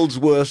world's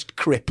worst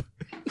crip."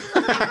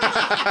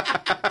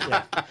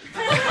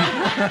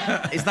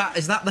 Is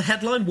that the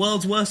headline?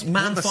 World's worst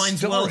man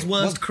finds world's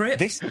worst crip.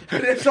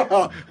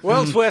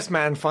 World's worst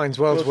man finds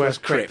world's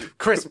worst crip.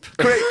 Crisp.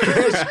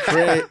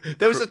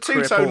 There was a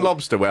two-tone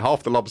lobster where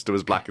half the lobster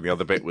was black and the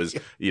other bit was,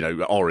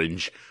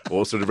 orange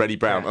or sort of reddy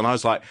brown. And I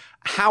was like,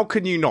 how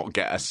can you not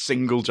get a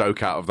single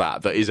joke out of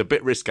that is a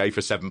bit risque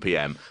for 7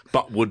 p.m.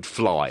 but would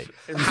fly?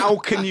 How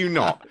can you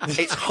not?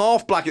 It's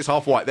half black, it's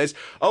half white. Nigel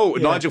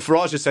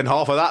Farage has sent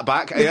half of that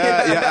back.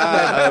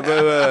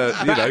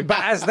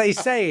 But as they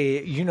say,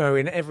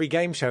 in every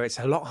game show, it's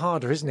a lot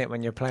harder, isn't it,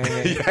 when you're playing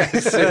it?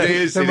 Yes, it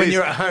is. Than when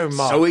you're at home,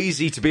 Mark. So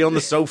easy to be on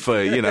the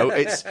sofa,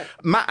 It's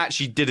Matt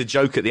actually did a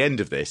joke at the end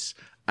of this,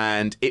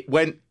 and it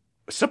went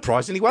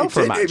surprisingly well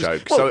for a Matt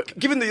joke.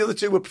 Given the other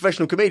two were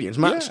professional comedians,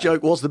 Matt's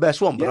joke was the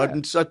best one, but I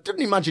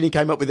didn't imagine he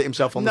came up with it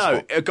himself on the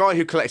spot. No, a guy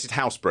who collected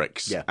house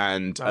bricks. Yeah.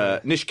 And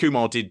Nish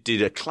Kumar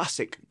did a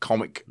classic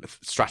comic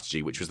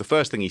strategy, which was the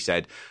first thing he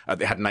said.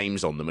 They had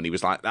names on them, and he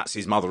was like, that's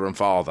his mother and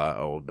father,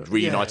 or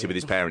reunited with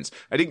his parents.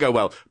 It didn't go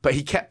well, but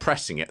he kept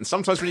pressing it. And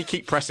sometimes when you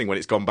keep pressing when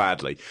it's gone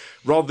badly,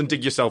 rather than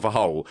dig yourself a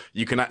hole,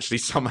 you can actually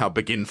somehow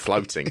begin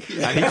floating.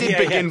 And he did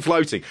begin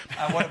floating.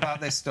 What about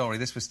this story?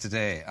 This was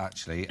today,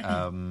 actually.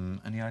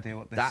 Any idea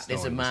what this That story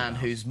is a man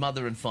whose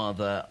mother and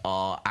father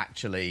are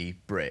actually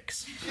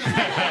bricks.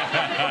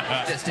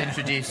 Just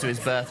introduced to his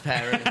birth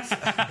parents. He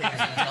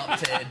was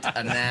adopted,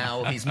 and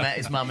now he's met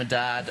his mum and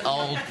dad,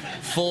 old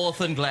Forth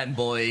and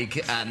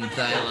Glenboig, and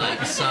they're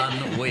like,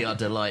 son, we are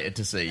delighted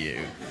to see you.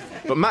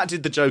 But Matt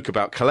did the joke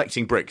about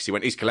collecting bricks. He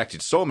went, he's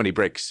collected so many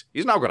bricks,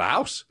 he's now got a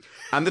house.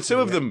 And the two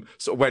of them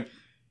sort of went...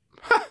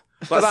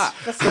 like that.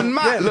 And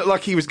Matt looked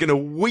like he was going to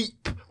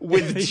weep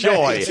with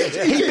joy.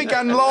 He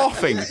began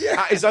laughing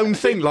at his own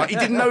thing. Like, he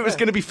didn't know it was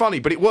going to be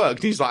funny, but it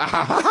worked. He's like,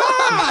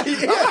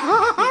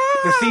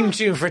 The theme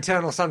tune for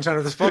Eternal Sunshine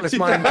of the Spotless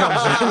Mind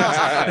comes in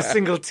a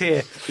single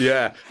tear.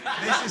 Yeah.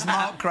 This is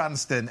Mark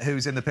Cranston,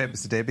 who's in the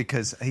papers today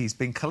because he's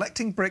been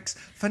collecting bricks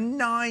for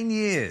 9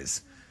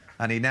 years.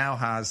 And he now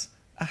has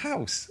a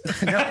house.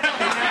 He now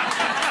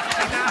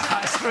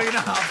has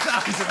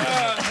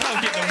 3,500.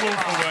 I'll get the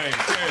wolf away.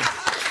 Good.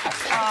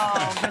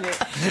 Oh, brilliant.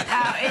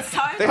 It's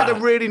time. They had a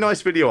really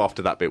nice video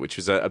after that bit, which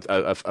was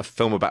a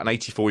film about an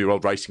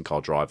 84-year-old racing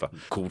car driver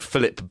called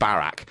Philip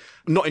Barak.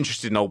 Not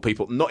interested in old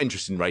people, not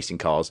interested in racing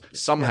cars.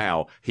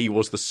 Somehow, he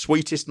was the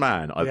sweetest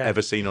man I've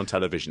ever seen on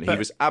television. He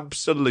was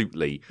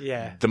absolutely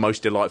the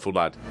most delightful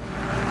lad.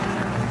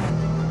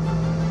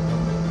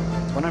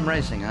 When I'm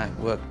racing, I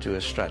work to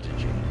a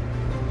strategy.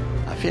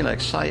 I feel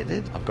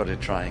excited. I've got to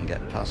try and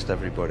get past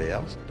everybody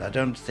else. I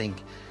don't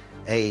think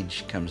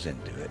age comes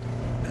into it.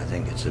 I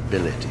think it's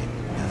ability.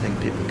 I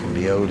think people can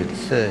be old at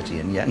 30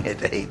 and young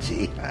at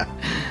 80,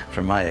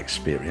 from my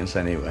experience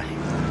anyway.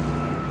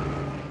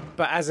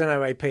 But as an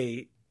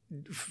OAP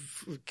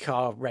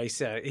car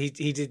racer, he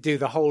did do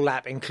the whole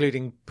lap,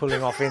 including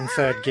pulling off in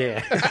third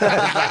gear.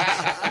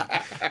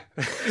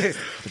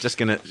 I'm just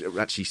going to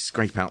actually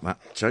scrape out that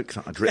joke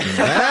that I'd written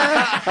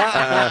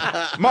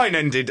there. Mine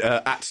ended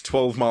at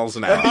 12 miles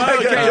an hour.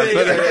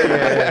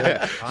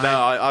 No,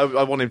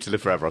 I want him to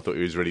live forever. I thought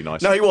he was really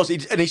nice. No, he was.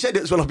 And he said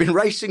it as well, I've been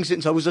racing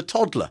since I was a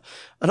toddler.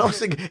 And I was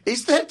thinking,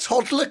 is there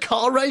toddler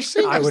car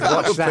racing? I would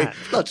watch that.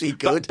 Bloody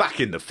good. Back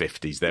in the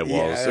 50s there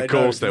was. Of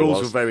course there was.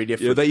 The rules were very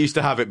different. Yeah, they used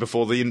to have it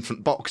before the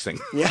infant boxing.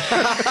 Yeah.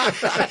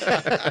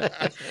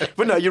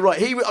 But no, you're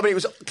right. It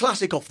was a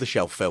classic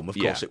off-the-shelf film, of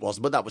course it was.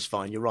 But that was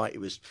fine. You're right. It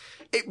was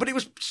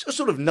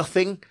sort of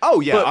nothing. Oh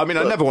yeah, I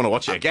never want to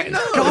watch it again. No.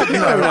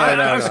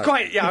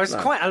 I was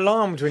quite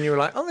alarmed when you were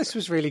like, "Oh, this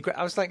was really great."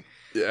 I was like,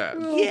 "Yeah."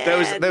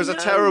 There was a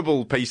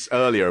terrible piece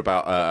earlier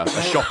about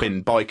a shop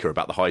in Byker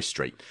about the high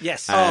street.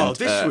 Yes. And,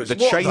 this was the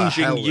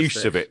changing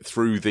use of it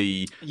through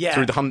the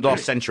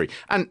last century,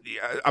 and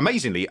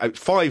amazingly,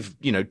 5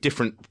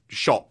 different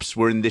shops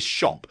were in this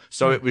shop,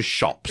 so it was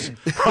shops.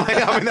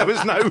 Right?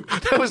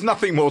 There was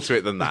nothing more to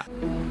it than that.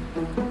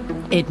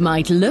 It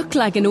might look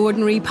like an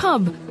ordinary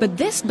pub, but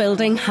this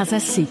building has a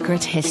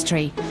secret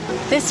history.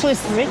 This was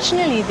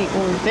originally the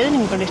old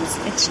building, but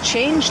it's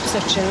changed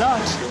such a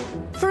lot.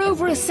 For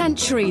over a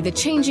century, the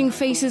changing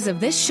faces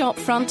of this shop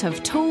front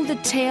have told the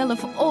tale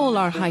of all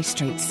our high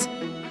streets.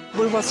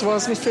 Woolworths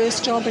was my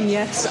first job, and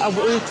yes, I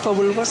worked for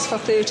Woolworths for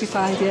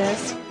 35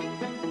 years.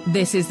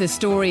 This is the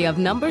story of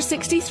number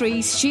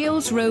 63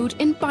 Shields Road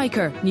in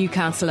Byker,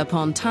 Newcastle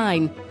upon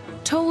Tyne,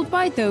 told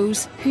by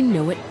those who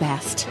know it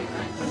best.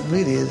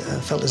 Really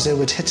felt as though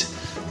we'd hit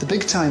the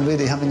big time,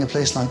 really, having a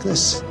place like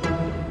this.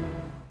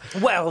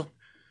 Well,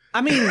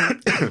 I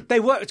mean, they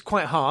worked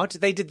quite hard.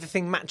 They did the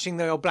thing matching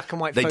the old black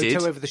and white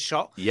photo over the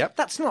shot. Yep.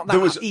 That's not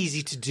that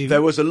easy to do.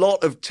 There was a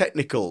lot of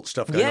technical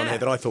stuff going on here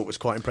that I thought was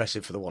quite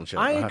impressive for the one show.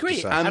 I have to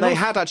agree. say. And they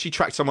had actually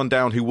tracked someone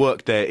down who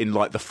worked there in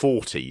like the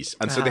 40s.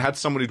 And so they had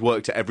someone who'd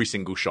worked at every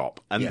single shop.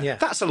 And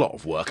that's a lot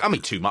of work. I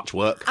mean, too much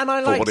work and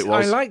I for what it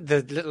was. I liked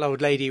the little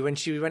old lady when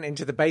she went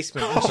into the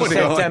basement. And she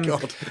said,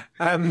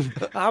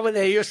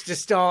 they used to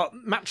store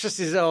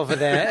mattresses over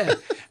there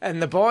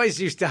and the boys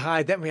used to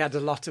hide them. We had a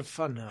lot of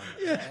fun over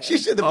there. She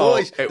said the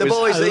boys, a they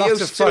lot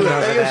used of fun to,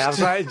 over they there. I used was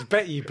to, like,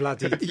 bet you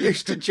bloody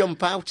used to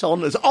jump out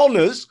on us.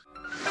 Honours.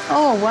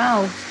 Oh,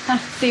 wow.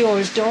 That's the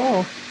old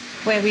door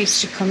where we used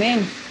to come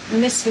in.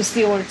 And this was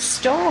the old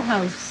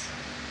storehouse.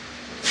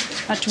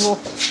 I had to walk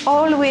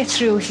all the way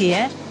through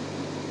here.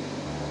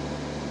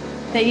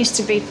 There used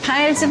to be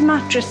piles of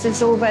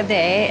mattresses over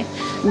there.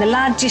 And the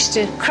lads used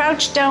to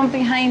crouch down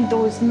behind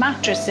those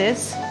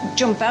mattresses,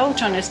 jump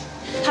out on us.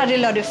 Had a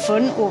lot of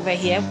fun over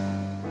here.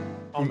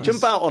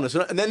 Jump out on us,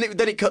 and then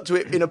it cut to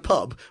it in a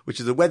pub, which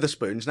is the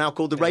Wetherspoons, now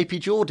called the Rapey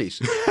Geordies.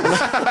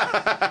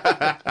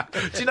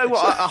 Do you know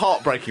what?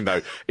 Heartbreaking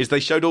though is they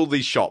showed all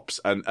these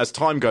shops, and as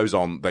time goes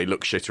on, they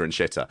look shitter and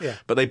shitter. Yeah.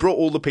 But they brought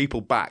all the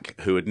people back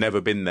who had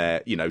never been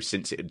there,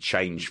 since it had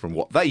changed from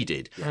what they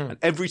did. And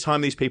every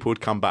time these people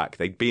would come back,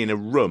 they'd be in a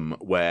room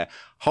where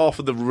half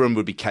of the room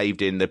would be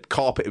caved in, the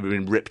carpet had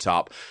been ripped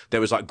up, there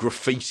was like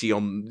graffiti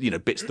on,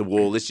 bits of the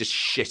wall, there's just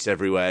shit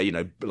everywhere,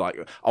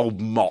 like old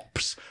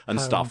mops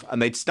and stuff.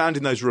 And they'd stand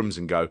in those rooms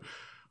and go,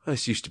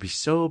 this used to be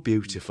so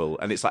beautiful.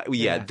 And it's like,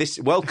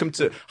 welcome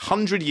to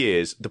 100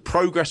 years, the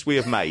progress we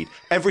have made.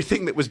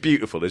 Everything that was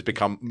beautiful has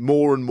become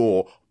more and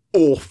more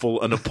awful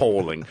and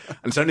appalling. And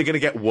it's only going to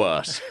get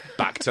worse.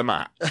 Back to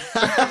Matt.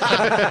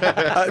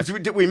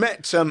 We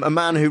met a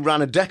man who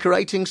ran a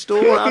decorating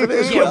store out of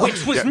it as well.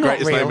 Which was not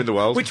greatest real. name in the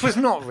world. Which was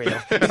not real.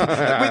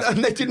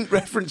 And they didn't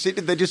reference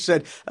it. They just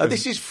said,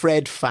 this is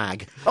Fred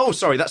Fag. Oh,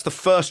 sorry, that's the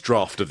first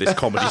draft of this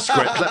comedy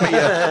script. Let me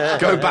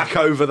go back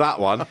over that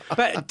one.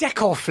 But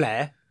Decor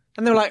Flair...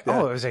 And they were like, it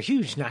was a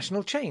huge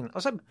national chain. I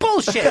was like,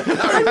 bullshit!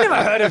 I've never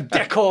heard of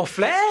Decor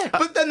Flair.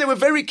 But then they were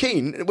very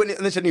keen, and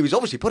they said he was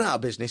obviously put out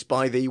of business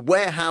by the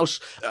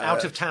warehouse...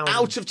 out of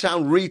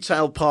town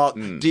retail park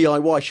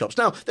DIY shops.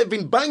 Now, they've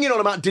been banging on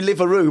about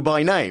Deliveroo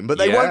by name, but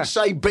they won't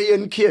say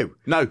B&Q.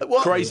 No,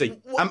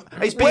 crazy.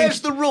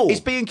 Where's the rule?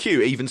 Is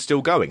B&Q even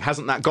still going?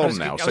 Hasn't that gone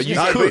now? So you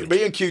could.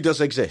 B&Q does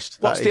exist.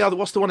 What's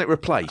the one it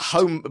replaced?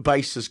 Home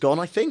Base has gone,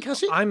 I think,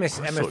 has it? I miss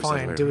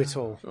MFI and Do It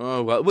All.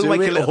 Oh, well, we'll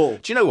make a little...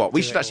 Do you know what?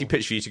 We should actually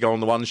pitch for you to go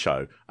on the one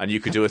show and you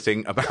could do a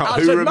thing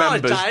about who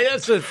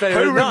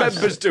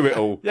remembers Do It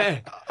All. Yeah.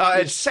 I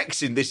had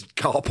sex in this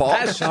car park.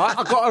 That's right.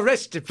 I got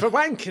arrested for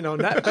wanking on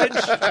that bench.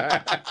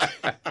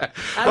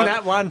 And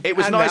that one. It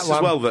was nice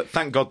as well that,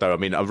 thank God though, I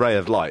mean, a ray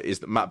of light is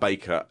that Matt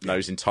Baker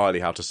knows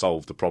entirely how to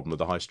solve the problem of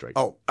the high street.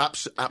 Oh,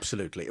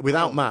 absolutely.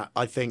 Without Matt,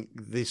 I think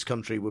this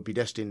country would be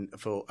destined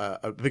for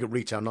a bigger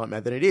retail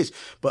nightmare than it is.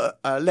 But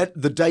let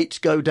the dates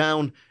go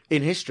down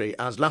in history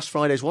as last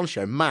Friday's One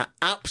Show. Matt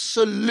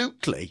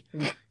absolutely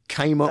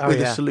came up with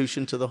a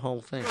solution to the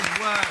whole thing. Good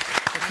work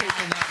for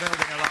keeping that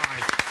building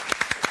alive.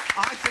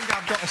 I think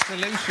I've got a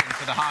solution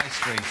for the high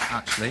street,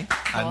 actually.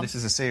 And this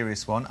is a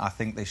serious one. I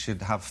think they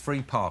should have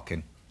free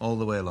parking all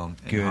the way along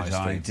in Good high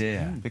street.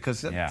 idea.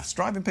 Because it's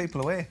driving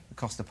people away, the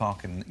cost of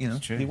parking. You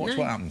watch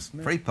what happens.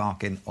 Free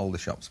parking, all the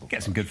shops will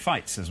get some good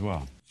fights as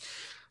well.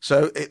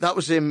 So that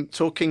was him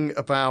talking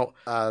about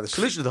the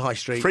solution to the high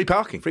street. Free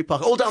parking. Free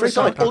parking. All down the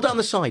side. All down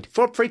the side.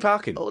 For free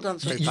parking. All down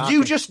the side.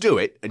 You just do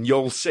it and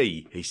you'll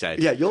see, he said.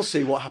 Yeah, you'll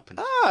see what happens.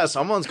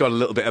 Someone's got a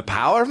little bit of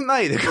power, haven't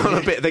they? They've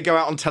got a bit. They go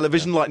out on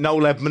television like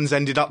Noel Edmonds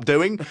ended up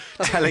doing,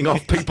 telling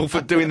off people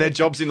for doing their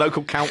jobs in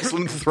local council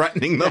and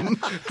threatening them.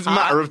 It's a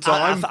matter of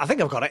time. I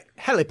think I've got it.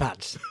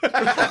 Helipads.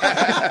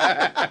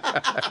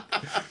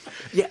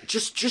 Yeah,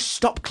 just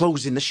stop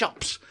closing the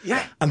shops.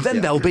 Yeah. And then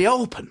they'll be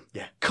open.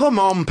 Yeah. Come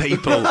on,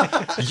 people.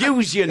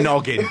 Use your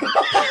noggin.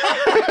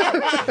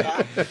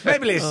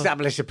 Maybe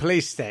establish a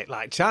police state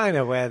like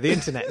China where the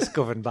internet's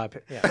governed by...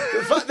 Yeah.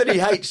 The fact that he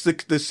hates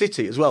the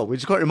city as well, which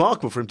is quite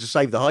remarkable for him to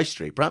save the high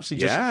street. Perhaps he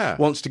just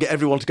wants to get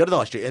everyone to go to the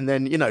high street and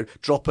then,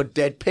 drop a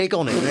dead pig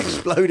on it and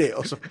explode it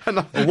or something.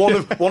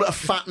 Or a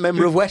fat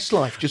member of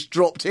Westlife just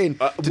dropped in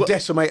to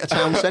decimate a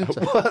town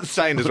centre. Worth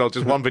saying as well,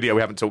 just one video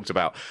we haven't talked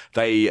about.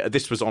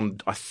 This was on,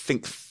 I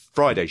think,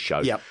 Friday's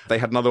show. Yep. They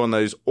had another one of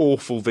those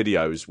awful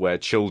videos where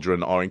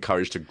children are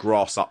encouraged to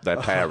grass up their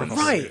parents.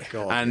 Right.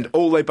 And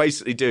all they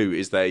basically do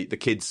is the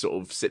kids sort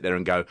of sit there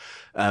and go,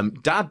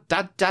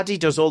 Daddy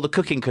does all the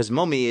cooking because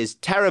Mummy is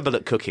terrible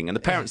at cooking. And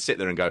the parents sit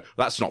there and go,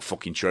 that's not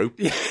fucking true.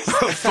 When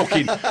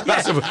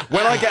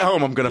I get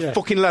home, I'm going to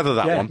fucking leather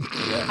that one.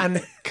 Yeah.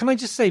 And can I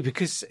just say,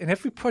 because in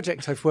every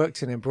project I've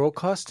worked in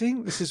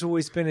broadcasting, this has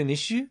always been an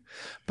issue,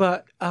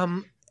 but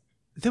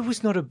There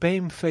was not a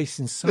BAME face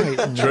in sight.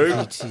 in True,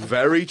 that VT.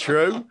 very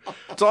true.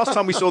 The last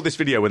time we saw this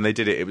video when they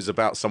did it, it was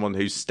about someone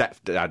whose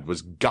stepdad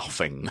was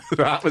guffing.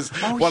 That was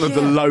one of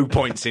the low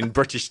points in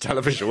British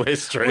television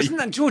history. Wasn't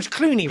that George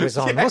Clooney was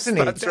on, Yes, wasn't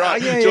he? That's right.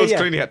 George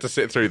Clooney had to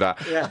sit through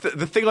that. Yeah.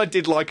 The thing I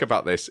did like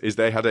about this is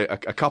they had a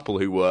couple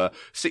who were,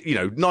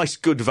 nice,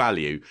 good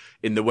value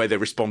in the way they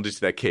responded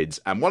to their kids.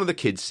 And one of the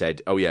kids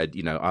said, "Oh yeah,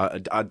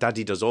 our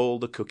daddy does all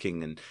the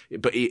cooking,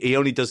 but he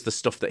only does the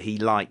stuff that he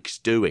likes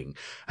doing."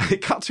 And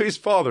it cut to his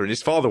father, and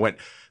his father went,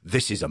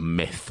 "This is a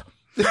myth."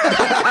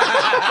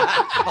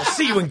 I'll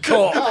see you in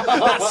court.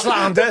 That's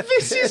slander.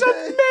 This is a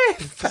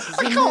myth.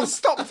 I can't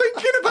stop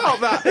thinking about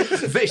that.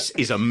 This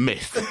is a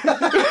myth.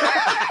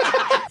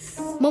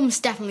 Mum's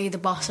definitely the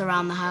boss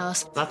around the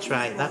house. That's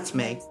right, that's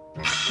me.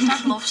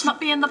 Dad loves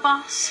not being the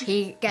boss.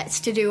 He gets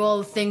to do all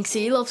the things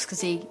he loves because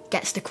he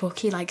gets to cook.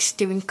 He likes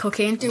doing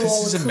cooking.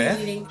 This is a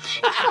myth.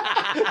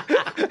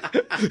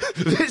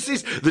 This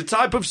is the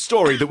type of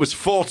story that was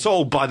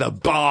foretold by the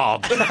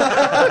bard.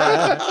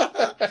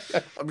 I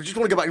just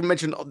want to go back and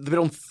mention the bit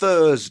on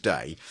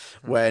Thursday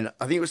when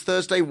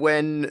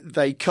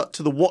they cut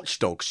to the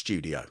Watchdog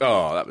studio.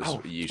 Oh, that was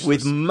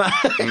useless. With Matt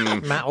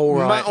Allwright. Matt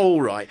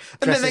Allwright.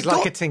 Dresses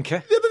like a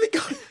tinker. Yeah, but they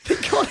got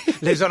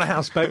Lives on a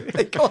houseboat.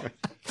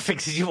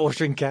 Fixes your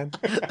watering can.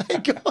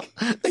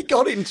 They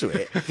got into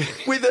it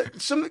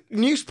with some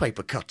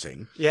newspaper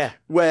cutting. Yeah.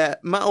 Where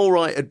Matt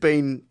Allwright had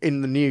been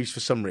in the news for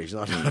some reason.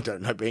 I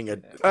don't know, being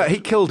he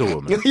killed a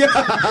woman. Yeah.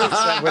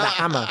 With a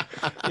hammer.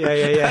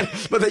 Yeah.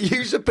 But they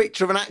used a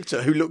picture of an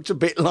actor who looked a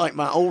bit like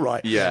Matt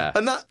Allwright. Yeah.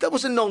 And that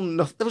was there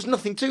was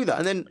nothing to that.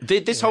 And then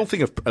this whole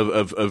thing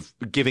of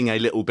giving a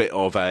little bit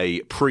of a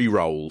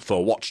pre-roll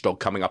for Watchdog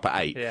coming up at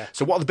 8. Yeah.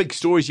 So what are the big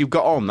stories you've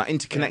got on, that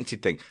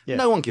interconnected thing? Yeah.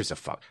 No one gives a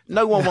fuck.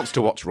 No one wants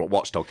to watch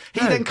Watchdog. He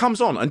then comes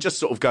on and just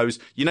sort of goes,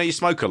 your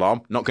smoke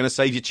alarm, not going to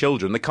save your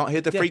children. They can't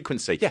hear the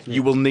frequency. Yeah.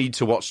 You will need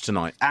to watch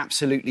tonight.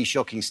 Absolutely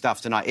shocking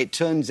stuff tonight. It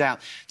turns out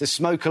the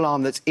smoke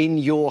alarm that's in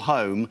your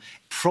home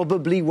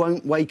probably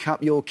won't wake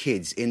up your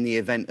kids in the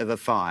event of a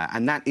fire.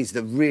 And that is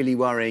the really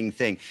worrying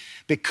thing.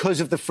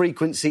 Because of the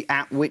frequency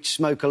at which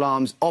smoke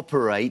alarms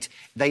operate,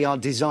 they are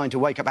designed to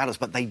wake up adults,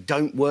 but they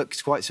don't work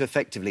quite so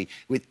effectively.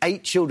 With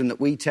 8 children that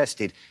we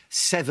tested,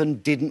 7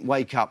 didn't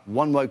wake up.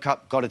 1 woke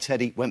up, got a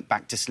teddy, went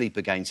back to sleep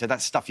again. So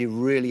that's stuff you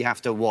really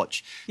have to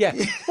watch. Yeah.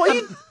 What are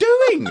you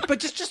doing?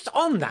 But just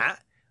on that,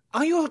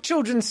 are your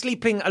children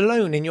sleeping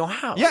alone in your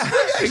house? Yeah,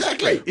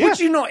 exactly. Would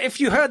you not, if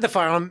you heard the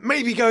fire alarm,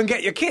 maybe go and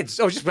get your kids?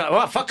 Or just be like,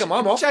 well, fuck them,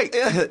 I'm off. Jake,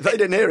 they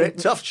didn't hear it.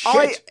 Tough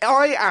shit.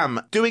 I am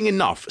doing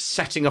enough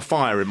setting a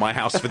fire in my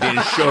house for the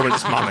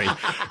insurance money.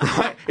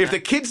 Right? If the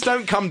kids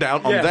don't come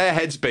down, on their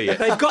heads be it.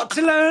 They've got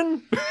to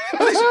learn.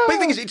 The big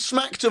thing is, it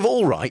smacked of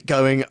Allwright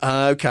going,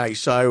 okay,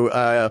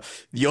 so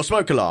your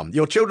smoke alarm,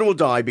 your children will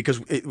die because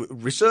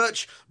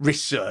research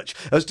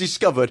has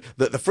discovered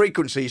that the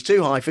frequency is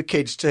too high for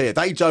kids to hear.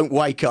 They don't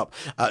wake up.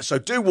 So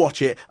do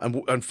watch it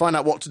and find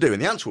out what to do.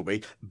 And the answer will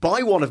be,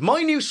 buy one of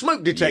my new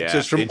smoke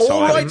detectors from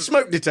Allwright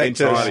Smoke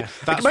Detectors.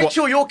 Make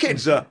sure your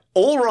kids are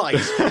all right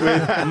with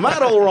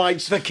Matt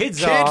Allwright's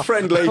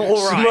kid-friendly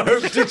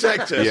smoke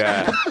detectors.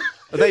 Yeah.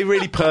 They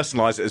really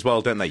personalise it as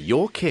well, don't they?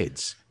 Your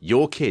kids,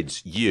 you're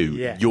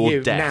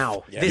deaf.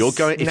 Now. You're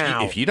going.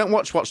 Now. If you don't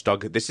watch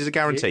Watchdog, this is a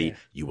guarantee.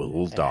 You will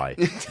all die.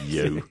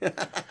 You.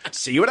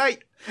 See you at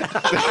 8.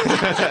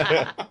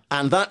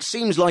 And that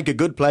seems like a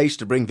good place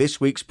to bring this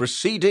week's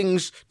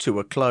proceedings to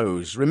a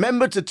close.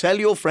 Remember to tell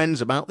your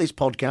friends about this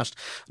podcast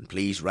and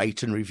please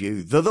rate and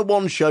review The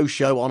One Show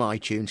on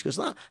iTunes because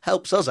that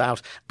helps us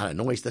out and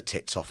annoys the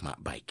tits off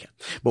Matt Baker.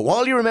 But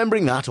while you're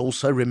remembering that,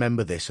 also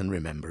remember this and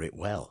remember it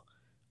well.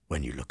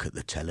 When you look at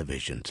the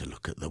television to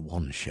look at The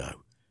One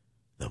Show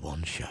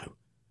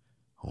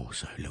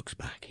also looks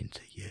back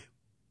into you.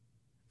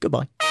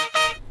 Goodbye.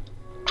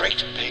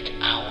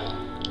 GreatBigOwl.com.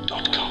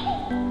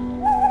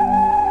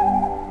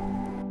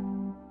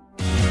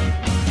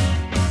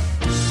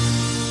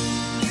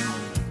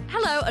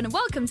 Hello and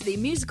welcome to the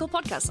musical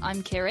podcast.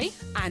 I'm Kiri.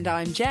 And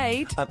I'm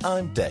Jade. And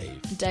I'm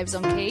Dave. Dave's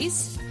on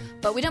keys.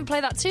 But we don't play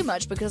that too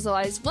much because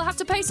otherwise we'll have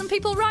to pay some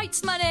people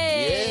rights money.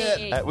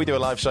 Yeah. We do a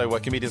live show where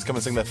comedians come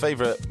and sing their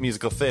favourite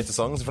musical theatre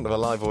songs in front of a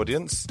live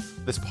audience.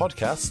 This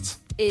podcast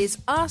is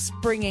us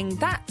bringing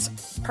that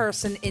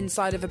person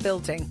inside of a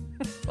building.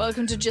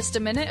 Welcome to Just a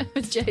Minute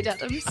with Jade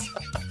Adams.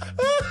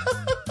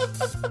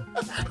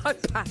 I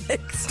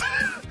panicked.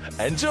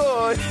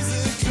 Enjoy.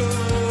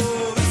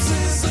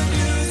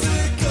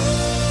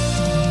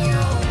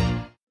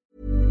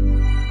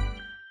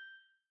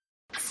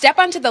 Step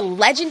onto the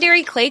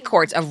legendary clay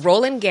courts of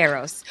Roland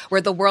Garros,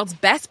 where the world's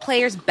best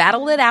players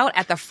battle it out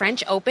at the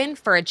French Open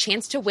for a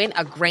chance to win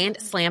a Grand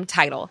Slam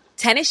title.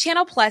 Tennis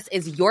Channel Plus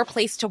is your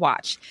place to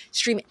watch.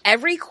 Stream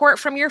every court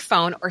from your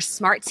phone or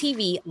smart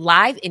TV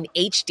live in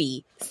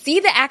HD. See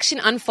the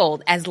action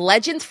unfold as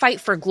legends fight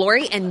for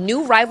glory and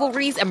new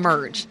rivalries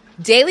emerge.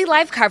 Daily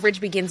live coverage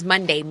begins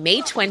Monday,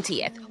 May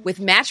 20th, with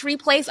match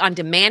replays on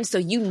demand so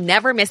you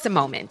never miss a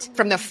moment.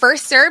 From the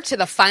first serve to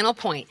the final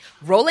point,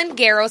 Roland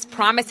Garros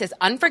promises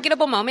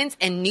unforgettable moments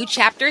and new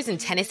chapters in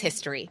tennis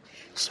history.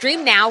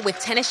 Stream now with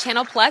Tennis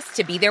Channel Plus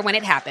to be there when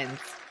it happens.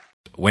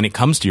 When it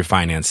comes to your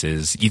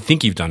finances, you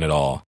think you've done it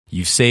all.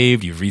 You've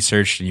saved, you've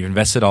researched, and you've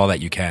invested all that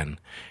you can.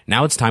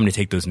 Now it's time to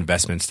take those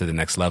investments to the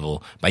next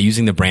level by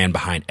using the brand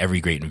behind every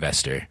great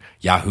investor,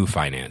 Yahoo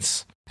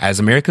Finance. As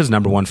America's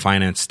 #1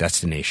 finance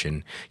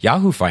destination,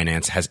 Yahoo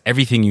Finance has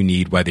everything you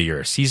need, whether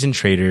you're a seasoned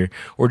trader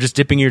or just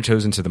dipping your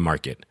toes into the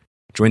market.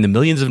 Join the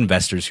millions of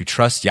investors who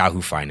trust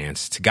Yahoo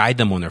Finance to guide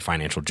them on their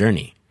financial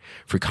journey.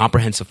 For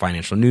comprehensive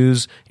financial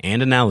news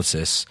and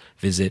analysis,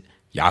 visit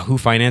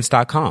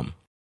yahoofinance.com.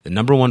 The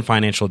 #1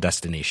 financial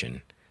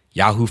destination,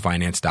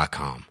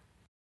 yahoofinance.com.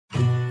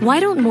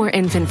 Why don't more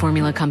infant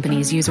formula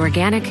companies use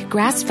organic,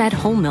 grass-fed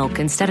whole milk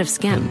instead of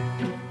skim?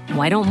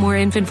 Why don't more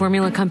infant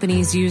formula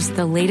companies use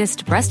the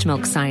latest breast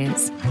milk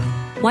science?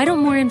 Why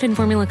don't more infant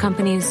formula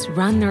companies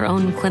run their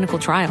own clinical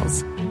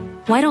trials?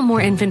 Why don't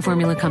more infant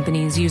formula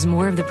companies use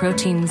more of the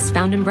proteins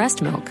found in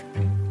breast milk?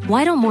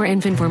 Why don't more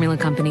infant formula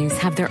companies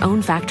have their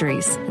own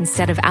factories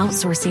instead of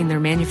outsourcing their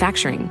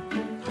manufacturing?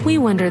 We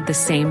wondered the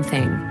same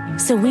thing.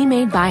 So we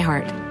made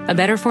ByHeart, a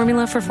better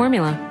formula for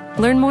formula.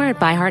 Learn more at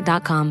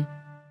byheart.com.